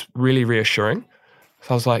genetics was really reassuring.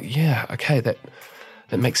 So I was like, yeah, okay, that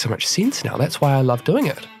makes so much sense now. That's why I love doing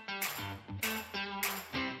it.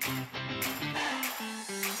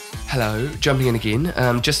 Hello, jumping in again.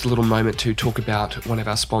 Just a little moment to talk about one of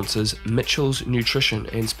our sponsors, Mitchell's Nutrition,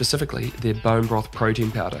 and specifically their bone broth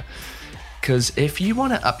protein powder. Because if you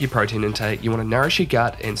want to up your protein intake, you want to nourish your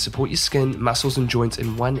gut and support your skin, muscles and joints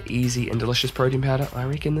in one easy and delicious protein powder, I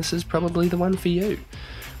reckon this is probably the one for you.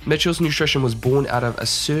 Mitchell's Nutrition was born out of a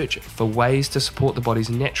search for ways to support the body's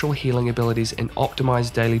natural healing abilities and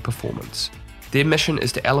optimize daily performance. Their mission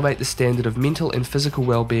is to elevate the standard of mental and physical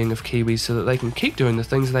well-being of Kiwis so that they can keep doing the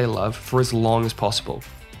things they love for as long as possible.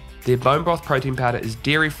 Their bone broth protein powder is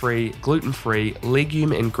dairy-free, gluten-free,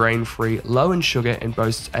 legume and grain-free, low in sugar, and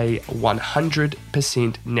boasts a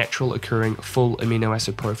 100% natural occurring full amino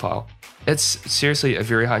acid profile. It's seriously a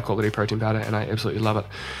very high quality protein powder and I absolutely love it.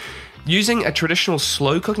 Using a traditional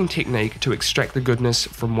slow cooking technique to extract the goodness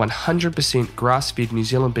from 100% grass-fed New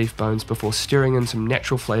Zealand beef bones before stirring in some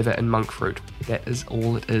natural flavour and monk fruit. That is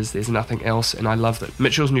all it is. There's nothing else, and I love that.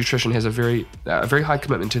 Mitchell's Nutrition has a very high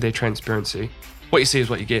commitment to their transparency. What you see is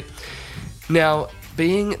what you get. Now,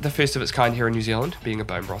 being the first of its kind here in New Zealand, being a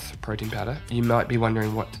bone broth protein powder, you might be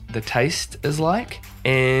wondering what the taste is like.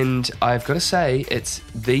 And I've got to say, it's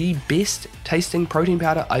the best tasting protein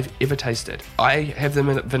powder I've ever tasted. I have the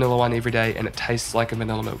vanilla one every day and it tastes like a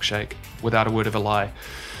vanilla milkshake without a word of a lie.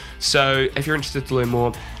 So if you're interested to learn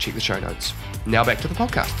more, check the show notes. Now back to the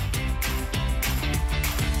podcast.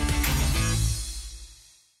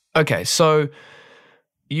 Okay, so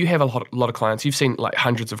you have a lot of clients. You've seen like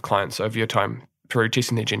hundreds of clients over your time through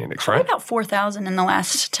testing their genetics, right? About 4,000 in the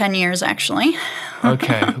last 10 years, actually.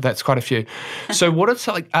 Okay, that's quite a few. So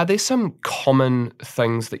are there some common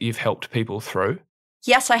things that you've helped people through?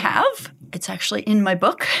 Yes, I have. It's actually in my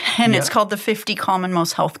book, and It's called The 50 Common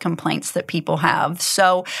Most Health Complaints That People Have.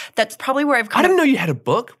 So that's probably where I didn't know you had a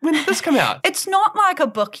book. When did this come out? It's not like a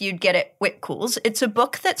book you'd get at Whitcoulls. It's a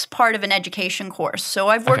book that's part of an education course. So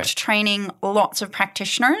I've worked training lots of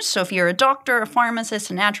practitioners. So if you're a doctor, a pharmacist,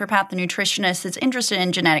 a naturopath, a nutritionist that's interested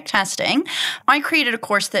in genetic testing, I created a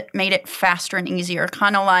course that made it faster and easier,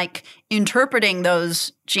 kind of like interpreting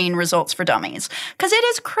those gene results for dummies. Because it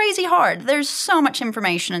is crazy hard. There's so much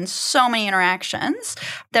information and so many interactions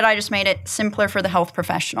that I just made it simpler for the health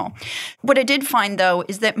professional. What I did find, though,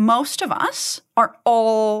 is that most of us are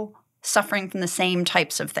all suffering from the same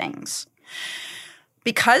types of things.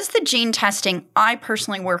 Because the gene testing I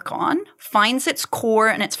personally work on finds its core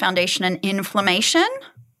and its foundation in inflammation,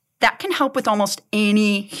 that can help with almost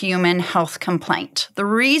any human health complaint. The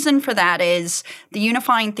reason for that is the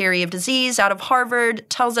unifying theory of disease out of Harvard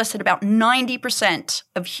tells us that about 90%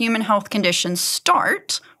 of human health conditions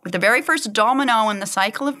start with the very first domino in the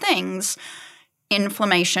cycle of things,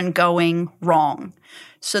 inflammation going wrong.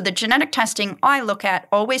 So the genetic testing I look at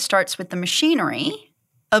always starts with the machinery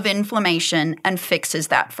of inflammation and fixes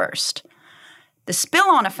that first. The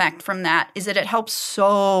spill-on effect from that is that it helps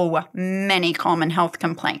so many common health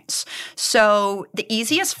complaints. So the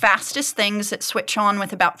easiest, fastest things that switch on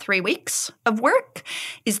with about 3 weeks of work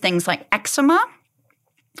is things like eczema,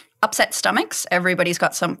 upset stomachs. Everybody's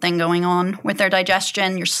got something going on with their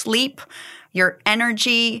digestion, your sleep, your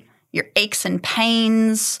energy, your aches and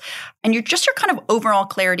pains, and your kind of overall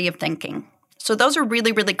clarity of thinking. So those are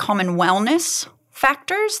really, really common wellness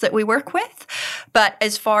factors that we work with. But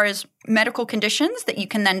as far as medical conditions that you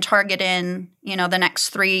can then target in, the next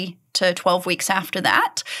 3 to 12 weeks after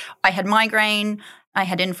that, I had migraine, I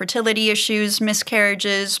had infertility issues,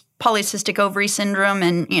 miscarriages, polycystic ovary syndrome,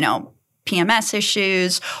 and, PMS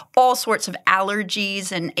issues, all sorts of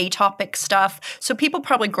allergies and atopic stuff. So people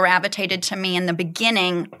probably gravitated to me in the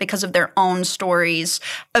beginning because of their own stories.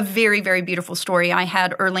 A very, very beautiful story I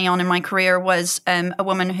had early on in my career was a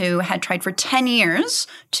woman who had tried for 10 years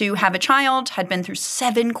to have a child, had been through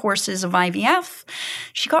 7 courses of IVF.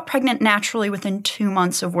 She got pregnant naturally within 2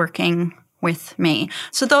 months of working with me.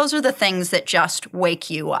 So those are the things that just wake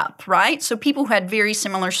you up, right? So people who had very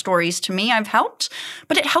similar stories to me, I've helped,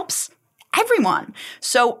 but it helps everyone.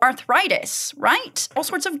 So arthritis, right? All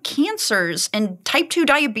sorts of cancers and type 2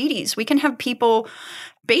 diabetes. We can have people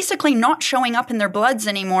basically not showing up in their bloods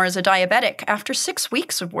anymore as a diabetic after 6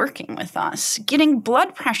 weeks of working with us, getting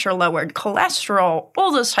blood pressure lowered, cholesterol,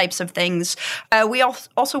 all those types of things. We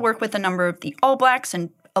also work with a number of the All Blacks and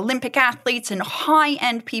Olympic athletes and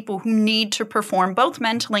high-end people who need to perform both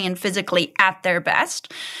mentally and physically at their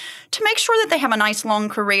best to make sure that they have a nice long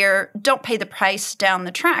career, don't pay the price down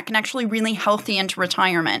the track, and actually really healthy into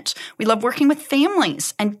retirement. We love working with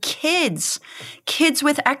families and kids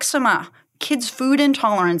with eczema, kids' food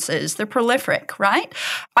intolerances. They're prolific, right?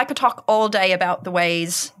 I could talk all day about the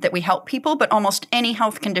ways that we help people, but almost any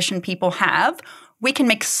health condition people have, we can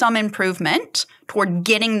make some improvement toward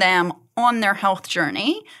getting them on their health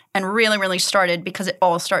journey and really, really started because it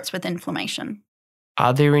all starts with inflammation.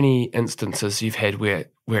 Are there any instances you've had where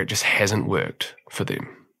it just hasn't worked for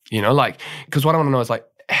them? You know, like, because what I want to know is like,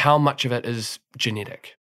 how much of it is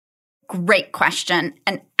genetic? Great question,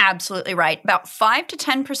 and absolutely right. About 5 to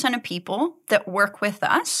 10% of people that work with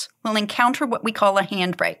us will encounter what we call a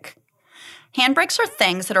handbrake. Handbrakes are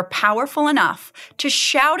things that are powerful enough to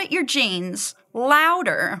shout at your genes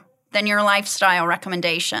louder than your lifestyle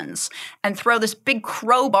recommendations and throw this big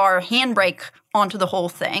crowbar handbrake onto the whole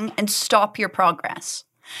thing and stop your progress.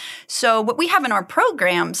 So what we have in our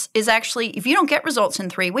programs is actually, if you don't get results in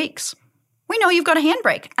 3 weeks, we know you've got a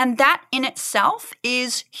handbrake. And that in itself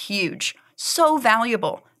is huge, so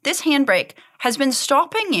valuable. This handbrake has been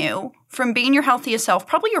stopping you from being your healthiest self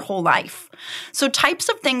probably your whole life. So types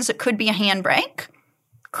of things that could be a handbrake,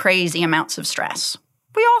 crazy amounts of stress.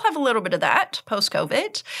 We all have a little bit of that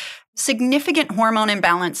post-COVID. Significant hormone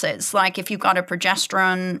imbalances, like if you've got a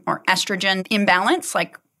progesterone or estrogen imbalance,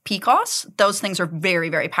 like PCOS, those things are very,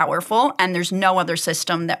 very powerful, and there's no other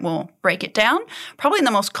system that will break it down. Probably the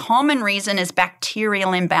most common reason is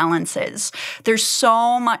bacterial imbalances. There's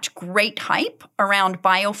so much great hype around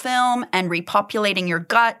biofilm and repopulating your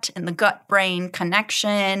gut and the gut-brain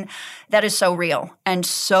connection. That is so real and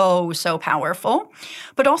so, so powerful.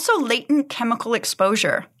 But also latent chemical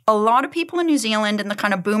exposure. A lot of people in New Zealand in the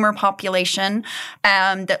kind of boomer population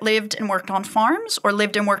that lived and worked on farms or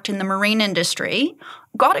lived and worked in the marine industry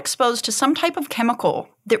got exposed to some type of chemical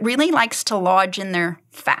that really likes to lodge in their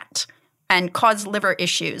fat and cause liver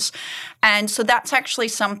issues. And so that's actually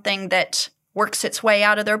something that works its way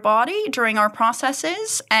out of their body during our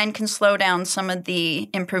processes and can slow down some of the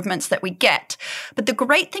improvements that we get. But the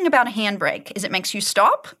great thing about a handbrake is it makes you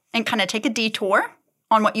stop and kind of take a detour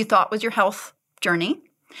on what you thought was your health journey.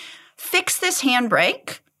 Fix this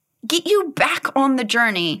handbrake, get you back on the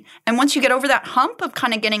journey. And once you get over that hump of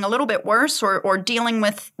kind of getting a little bit worse or dealing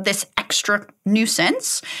with this extra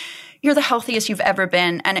nuisance, you're the healthiest you've ever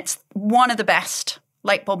been. And it's one of the best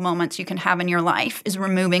light bulb moments you can have in your life is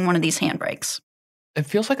removing one of these handbrakes. It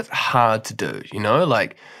feels like it's hard to do, you know,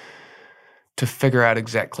 like to figure out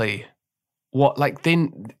exactly what, like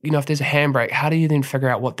then, you know, if there's a handbrake, how do you then figure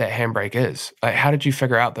out what that handbrake is? Like, how did you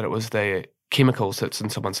figure out that it was the chemicals that's in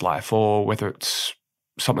someone's life or whether it's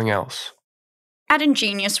something else? At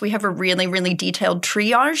Ingenious, we have a really, really detailed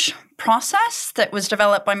triage process that was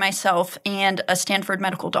developed by myself and a Stanford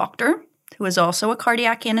medical doctor who is also a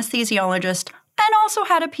cardiac anesthesiologist and also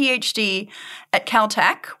had a PhD at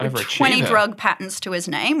Caltech with 20 drug patents to his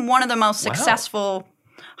name. One of the most successful,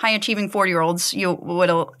 high-achieving 40-year-olds you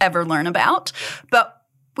would ever learn about. But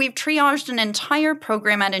we've triaged an entire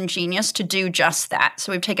program at Ingenious to do just that.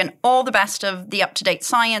 So we've taken all the best of the up-to-date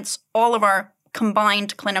science, all of our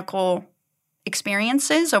combined clinical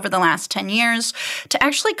experiences over the last 10 years to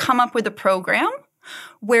actually come up with a program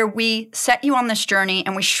where we set you on this journey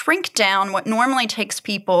and we shrink down what normally takes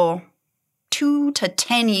people 2 to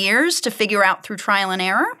 10 years to figure out through trial and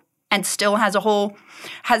error and still has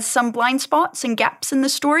some blind spots and gaps in the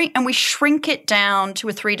story. And we shrink it down to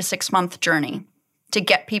a 3 to 6 month journey to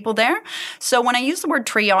get people there. So when I use the word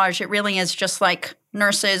triage, it really is just like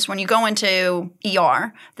nurses, when you go into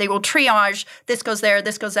ER, they will triage, this goes there,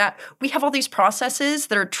 this goes that. We have all these processes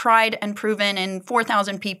that are tried and proven in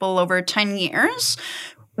 4,000 people over 10 years.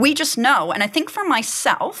 We just know. And I think for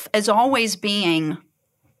myself, as always being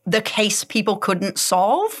the case people couldn't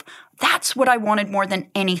solve, That's what I wanted more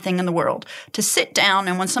than anything in the world, to sit down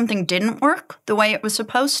and when something didn't work the way it was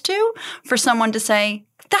supposed to, for someone to say,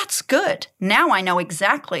 that's good. Now I know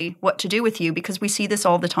exactly what to do with you because we see this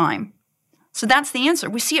all the time. So that's the answer.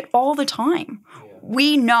 We see it all the time.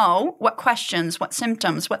 We know what questions, what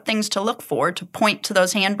symptoms, what things to look for to point to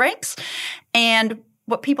those handbrakes. And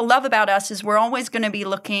what people love about us is we're always going to be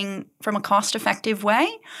looking from a cost-effective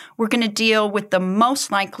way. We're going to deal with the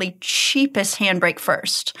most likely cheapest handbrake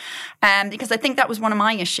first. Because I think that was one of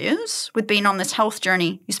my issues with being on this health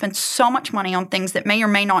journey. You spend so much money on things that may or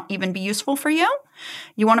may not even be useful for you.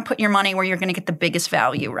 You want to put your money where you're going to get the biggest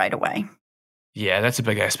value right away. Yeah, that's a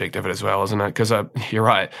big aspect of it as well, isn't it? Because you're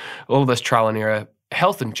right. All of this trial and error,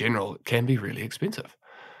 health in general, can be really expensive.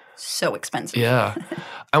 So expensive. Yeah.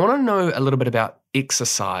 I want to know a little bit about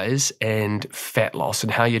exercise and fat loss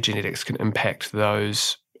and how your genetics can impact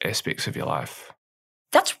those aspects of your life.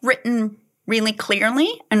 That's written really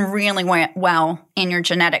clearly and really well in your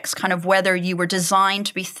genetics, kind of whether you were designed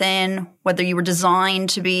to be thin, whether you were designed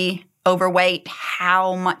to be overweight,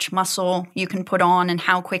 how much muscle you can put on and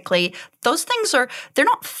how quickly. Those things they're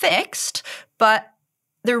not fixed, but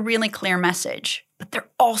they're a really clear message. But they're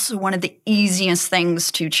also one of the easiest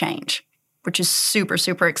things to change, which is super,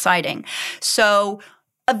 super exciting. So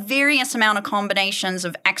a various amount of combinations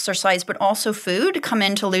of exercise, but also food come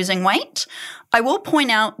into losing weight. I will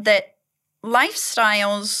point out that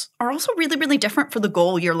lifestyles are also really, really different for the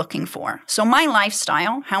goal you're looking for. So my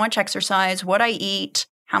lifestyle, how much exercise, what I eat,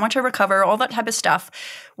 how much I recover, all that type of stuff.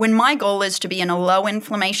 When my goal is to be in a low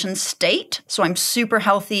inflammation state, so I'm super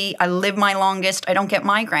healthy, I live my longest, I don't get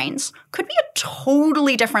migraines, could be a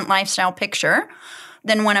totally different lifestyle picture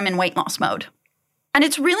than when I'm in weight loss mode. And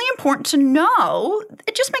it's really important to know,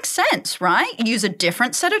 it just makes sense, right? You use a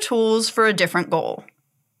different set of tools for a different goal.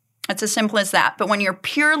 It's as simple as that. But when you're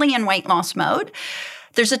purely in weight loss mode,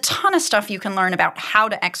 there's a ton of stuff you can learn about how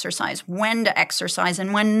to exercise, when to exercise,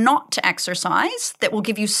 and when not to exercise that will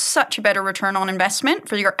give you such a better return on investment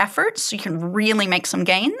for your efforts so you can really make some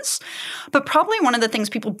gains. But probably one of the things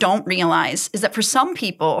people don't realize is that for some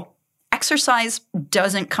people, exercise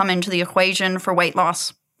doesn't come into the equation for weight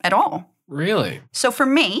loss at all. Really? So for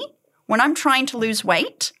me, when I'm trying to lose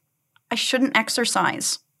weight, I shouldn't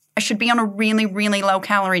exercise. I should be on a really, really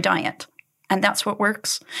low-calorie diet. And that's what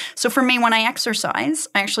works. So for me, when I exercise,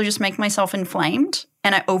 I actually just make myself inflamed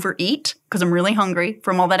and I overeat because I'm really hungry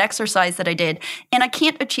from all that exercise that I did. And I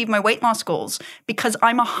can't achieve my weight loss goals because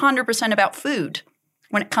I'm 100% about food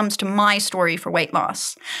when it comes to my story for weight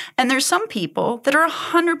loss. And there's some people that are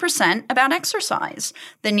 100% about exercise.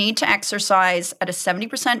 They need to exercise at a 70%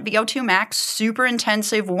 VO2 max, super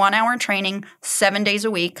intensive 1-hour training, 7 days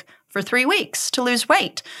a week for 3 weeks to lose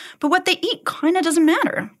weight. But what they eat kind of doesn't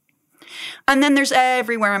matter. And then there's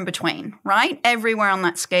everywhere in between, right? Everywhere on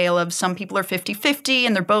that scale of some people are 50-50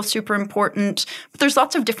 and they're both super important. But there's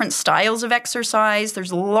lots of different styles of exercise.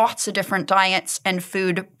 There's lots of different diets and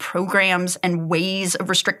food programs and ways of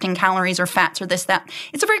restricting calories or fats or this, that.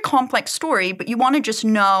 It's a very complex story, but you want to just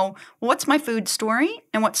know what's my food story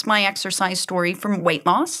and what's my exercise story from weight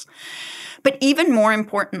loss. But even more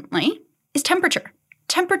importantly is temperature.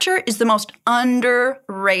 Temperature is the most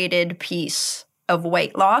underrated piece of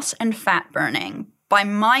weight loss and fat burning. By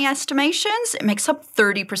my estimations, it makes up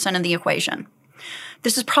 30% of the equation.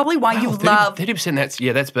 This is probably why you love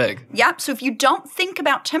 30%. That's big. Yep. So if you don't think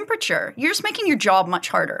about temperature, you're just making your job much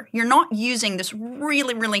harder. You're not using this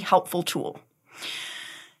really, really helpful tool.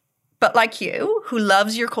 But like you, who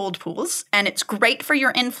loves your cold pools, and it's great for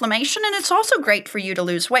your inflammation, and it's also great for you to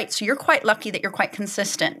lose weight. So you're quite lucky that you're quite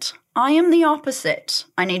consistent. I am the opposite.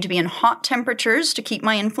 I need to be in hot temperatures to keep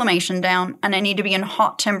my inflammation down, and I need to be in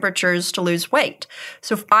hot temperatures to lose weight.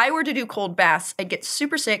 So if I were to do cold baths, I'd get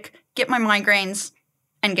super sick, get my migraines,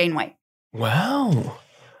 and gain weight. Wow.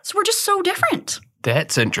 So we're just so different.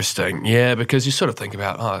 That's interesting. Yeah, because you sort of think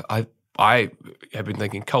about, I have been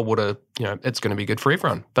thinking cold water, it's going to be good for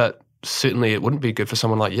everyone, but certainly it wouldn't be good for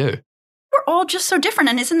someone like you. We're all just so different,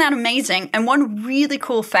 and isn't that amazing? And one really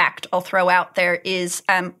cool fact I'll throw out there is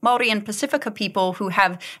Maori and Pacifica people who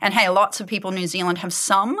have, and hey, lots of people in New Zealand have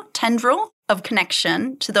some tendril of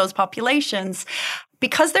connection to those populations.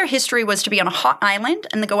 Because their history was to be on a hot island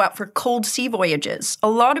and they go out for cold sea voyages, a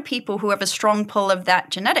lot of people who have a strong pull of that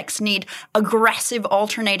genetics need aggressive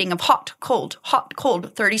alternating of hot, cold,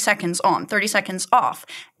 30 seconds on, 30 seconds off.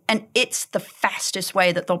 And it's the fastest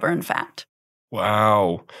way that they'll burn fat.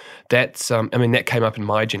 Wow. That's, that came up in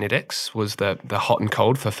my genetics, was the hot and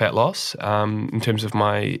cold for fat loss. In terms of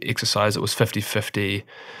my exercise, it was 50-50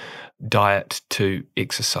 diet to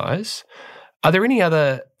exercise. Are there any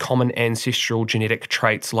other common ancestral genetic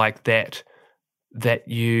traits like that that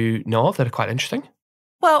you know of that are quite interesting?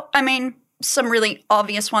 Well, I mean, some really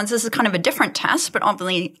obvious ones. This is kind of a different test, but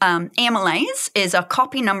obviously amylase is a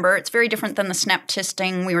copy number. It's very different than the SNP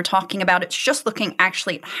testing we were talking about. It's just looking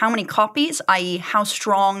actually at how many copies, i.e. how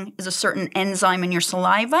strong is a certain enzyme in your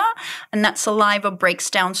saliva, and that saliva breaks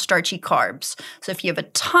down starchy carbs. So if you have a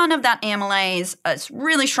ton of that amylase, a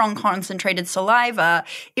really strong concentrated saliva,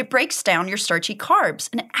 it breaks down your starchy carbs,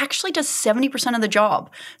 and it actually does 70% of the job.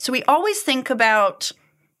 So we always think about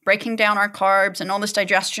breaking down our carbs and all this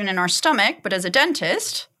digestion in our stomach. But as a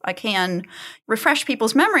dentist, I can refresh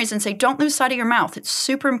people's memories and say, don't lose sight of your mouth. It's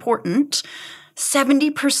super important.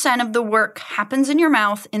 70% of the work happens in your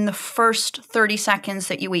mouth in the first 30 seconds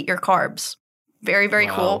that you eat your carbs. Very, very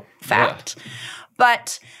cool fact. Yeah.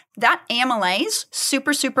 But that amylase,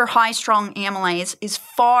 super, super high, strong amylase, is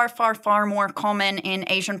far, far, far more common in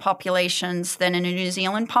Asian populations than in a New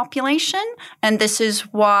Zealand population. And this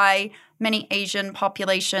is why many Asian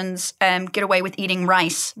populations get away with eating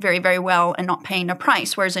rice very, very well and not paying a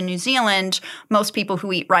price. Whereas in New Zealand, most people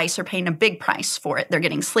who eat rice are paying a big price for it. They're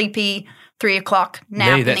getting sleepy, 3 o'clock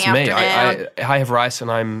nap in the afternoon. I have rice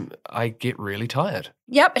and I get really tired.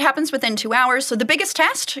 Yep, it happens within 2 hours. So the biggest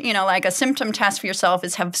test, like a symptom test for yourself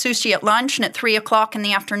is have sushi at lunch, and at 3 o'clock in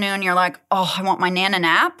the afternoon, you're like, oh, I want my nana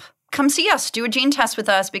nap. Come see us, do a gene test with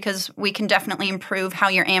us, because we can definitely improve how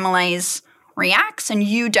your amylase reacts, and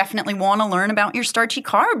you definitely want to learn about your starchy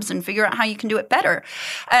carbs and figure out how you can do it better.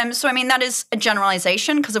 So, I mean, that is a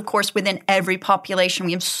generalization because, of course, within every population,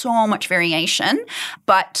 we have so much variation,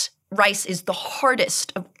 but rice is the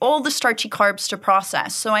hardest of all the starchy carbs to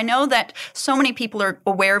process. So I know that so many people are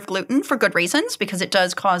aware of gluten for good reasons because it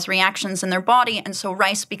does cause reactions in their body, and so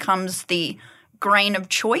rice becomes the grain of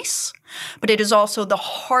choice, but it is also the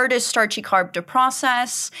hardest starchy carb to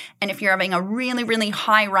process. And if you're having a really, really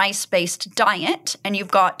high rice-based diet and you've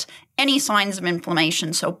got any signs of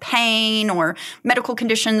inflammation, so pain or medical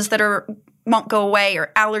conditions that won't go away,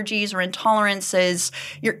 or allergies or intolerances,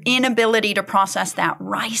 your inability to process that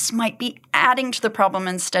rice might be adding to the problem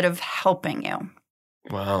instead of helping you.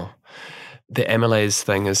 Wow. The amylase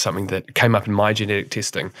thing is something that came up in my genetic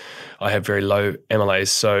testing. I have very low amylase,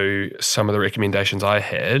 so some of the recommendations I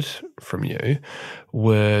had from you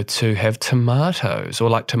were to have tomatoes or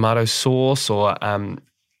like tomato sauce or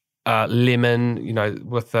lemon,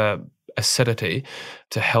 with the acidity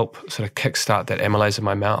to help sort of kickstart that amylase in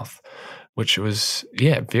my mouth, which was,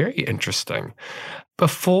 very interesting.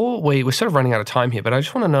 Before we're sort of running out of time here, but I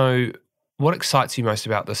just want to know what excites you most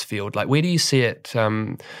about this field. Like, where do you see it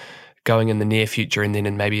going in the near future and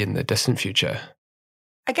then maybe in the distant future?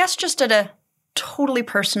 I guess just at a totally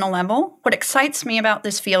personal level, what excites me about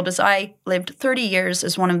this field is I lived 30 years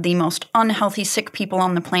as one of the most unhealthy, sick people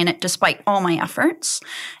on the planet despite all my efforts.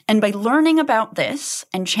 And by learning about this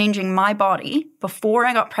and changing my body before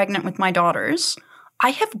I got pregnant with my daughters, I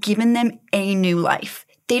have given them a new life.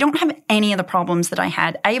 They don't have any of the problems that I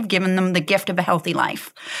had. I have given them the gift of a healthy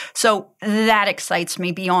life. So that excites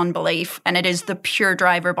me beyond belief, and it is the pure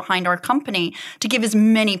driver behind our company to give as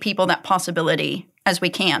many people that possibility as we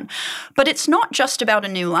can. But it's not just about a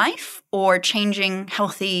new life or changing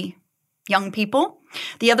healthy young people.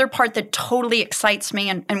 The other part that totally excites me,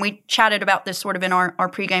 and we chatted about this sort of in our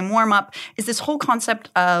pregame warm-up, is this whole concept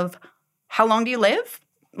of how long do you live?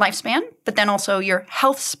 Lifespan, but then also your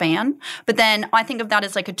health span. But then I think of that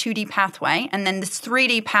as like a 2D pathway, and then this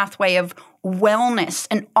 3D pathway of wellness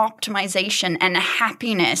and optimization and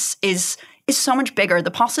happiness is so much bigger.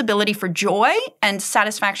 The possibility for joy and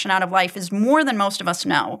satisfaction out of life is more than most of us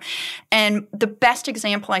know. And the best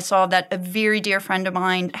example I saw of that, a very dear friend of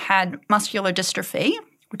mine had muscular dystrophy,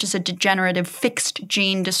 which is a degenerative fixed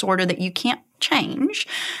gene disorder that you can't change.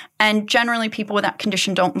 And generally people with that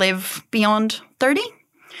condition don't live beyond 30.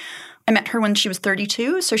 I met her when she was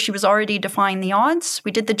 32, so she was already defying the odds.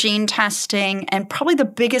 We did the gene testing, and probably the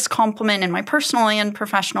biggest compliment in my personal and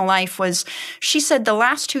professional life was she said the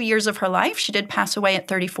last 2 years of her life, she did pass away at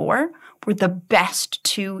 34, were the best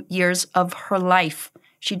 2 years of her life.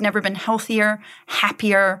 She'd never been healthier,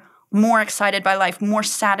 happier, more excited by life, more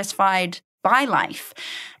satisfied by life.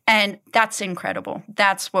 And that's incredible.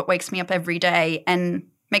 That's what wakes me up every day and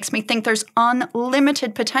makes me think there's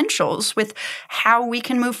unlimited potentials with how we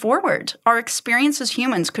can move forward. Our experience as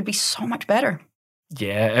humans could be so much better.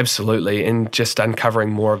 Yeah, absolutely. And just uncovering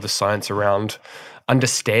more of the science around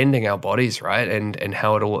understanding our bodies, right? And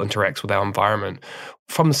how it all interacts with our environment.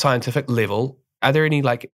 From the scientific level, are there any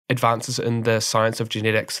advances in the science of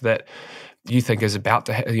genetics that you think is about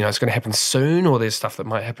to, it's going to happen soon, or there's stuff that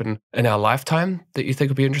might happen in our lifetime that you think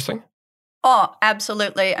would be interesting? Oh,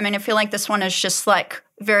 absolutely. I mean, I feel like this one is just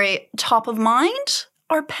very top of mind.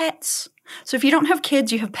 Our pets. So if you don't have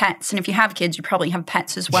kids, you have pets. And if you have kids, you probably have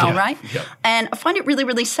pets as well, right? Yeah. And I find it really,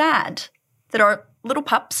 really sad that our little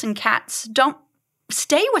pups and cats don't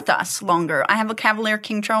stay with us longer. I have a Cavalier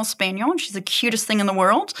King Charles Spaniel, and she's the cutest thing in the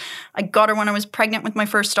world. I got her when I was pregnant with my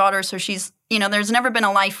first daughter, so she's, there's never been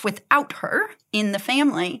a life without her in the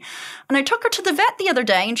family. And I took her to the vet the other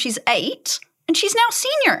day, and she's 8, and she's now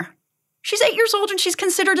senior. She's 8 years old, and she's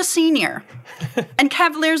considered a senior. And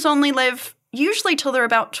Cavaliers only live usually till they're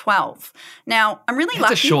about 12. Now, I'm really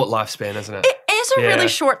lucky. It's a short lifespan, isn't it? It is a really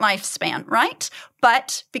short lifespan, right?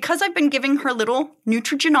 But because I've been giving her little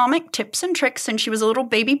nutrigenomic tips and tricks since she was a little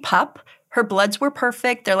baby pup, her bloods were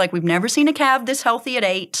perfect. They're like, we've never seen a calf this healthy at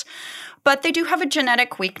 8. But they do have a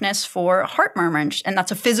genetic weakness for heart murmur, and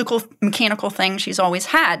that's a physical, mechanical thing she's always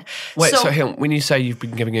had. Wait, so Helen, when you say you've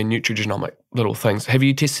been giving her nutrigenomic little things, have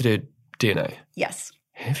you tested her DNA? Yes.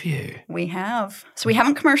 Have you? We have. So we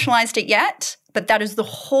haven't commercialized it yet, but that is the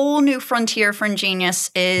whole new frontier for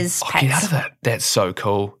Ingenious is pets. Get out of it. That's so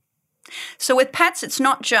cool. So with pets, it's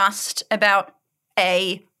not just about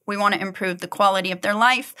we want to improve the quality of their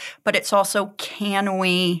life, but it's also, can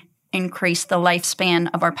we increase the lifespan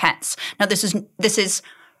of our pets? Now, this is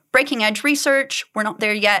breaking edge research. We're not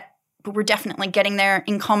there yet, but we're definitely getting there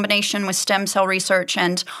in combination with stem cell research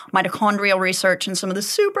and mitochondrial research and some of the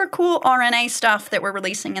super cool RNA stuff that we're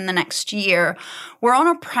releasing in the next year. We're on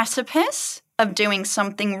a precipice of doing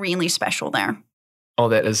something really special there. Oh,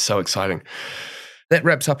 that is so exciting. That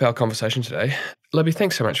wraps up our conversation today. Libby,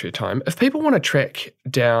 thanks so much for your time. If people want to track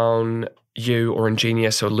down you or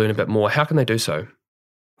Ingenious or learn a bit more, how can they do so?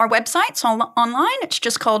 Our website's online. It's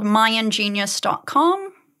just called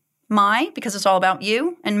myingenious.com. Because it's all about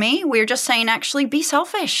you and me. We're just saying, actually, be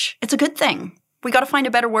selfish. It's a good thing. We got to find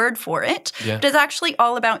a better word for it. Yeah. But it's actually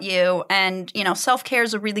all about you. And, self-care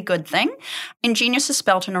is a really good thing. Ingenious is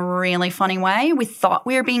spelled in a really funny way. We thought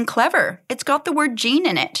we were being clever. It's got the word gene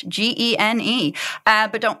in it, Gene.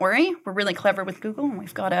 But don't worry, we're really clever with Google, and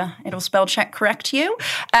we've got it'll spell check correct you.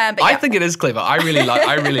 I think it is clever. I really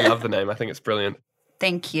love the name. I think it's brilliant.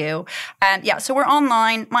 Thank you. So we're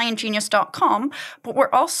online, myingenious.com, but we're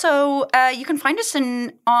also, you can find us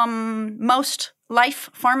in most Life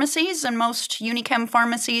pharmacies and most Unichem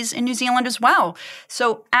pharmacies in New Zealand as well.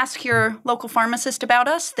 So ask your local pharmacist about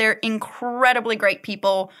us. They're incredibly great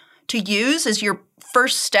people to use as your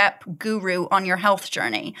first step guru on your health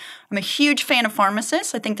journey. I'm a huge fan of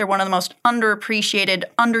pharmacists. I think they're one of the most underappreciated,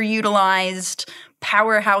 underutilized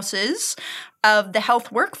powerhouses of the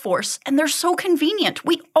health workforce, and they're so convenient.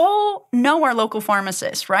 We all know our local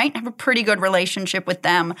pharmacists, right? Have a pretty good relationship with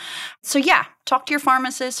them. So talk to your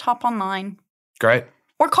pharmacist, hop online. Great.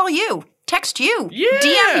 Or call you, text you, yeah,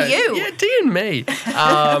 DM you. Yeah, DM me.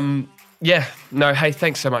 Hey,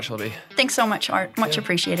 thanks so much, Libby. Thanks so much, Art. Much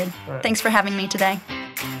appreciated. Right. Thanks for having me today.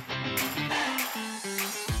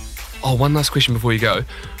 Oh, one last question before you go.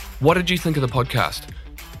 What did you think of the podcast?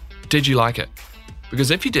 Did you like it? Because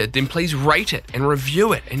if you did, then please rate it and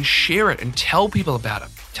review it and share it and tell people about it.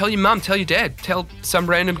 Tell your mum, tell your dad, tell some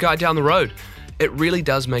random guy down the road. It really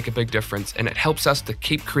does make a big difference, and it helps us to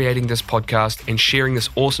keep creating this podcast and sharing this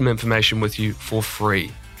awesome information with you for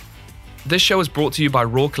free. This show is brought to you by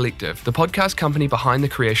Raw Collective, the podcast company behind the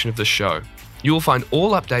creation of this show. You will find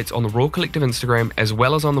all updates on the Raw Collective Instagram as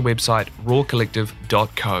well as on the website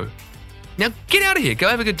rawcollective.co. Now get out of here. Go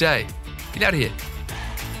have a good day. Get out of here.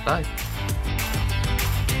 Bye.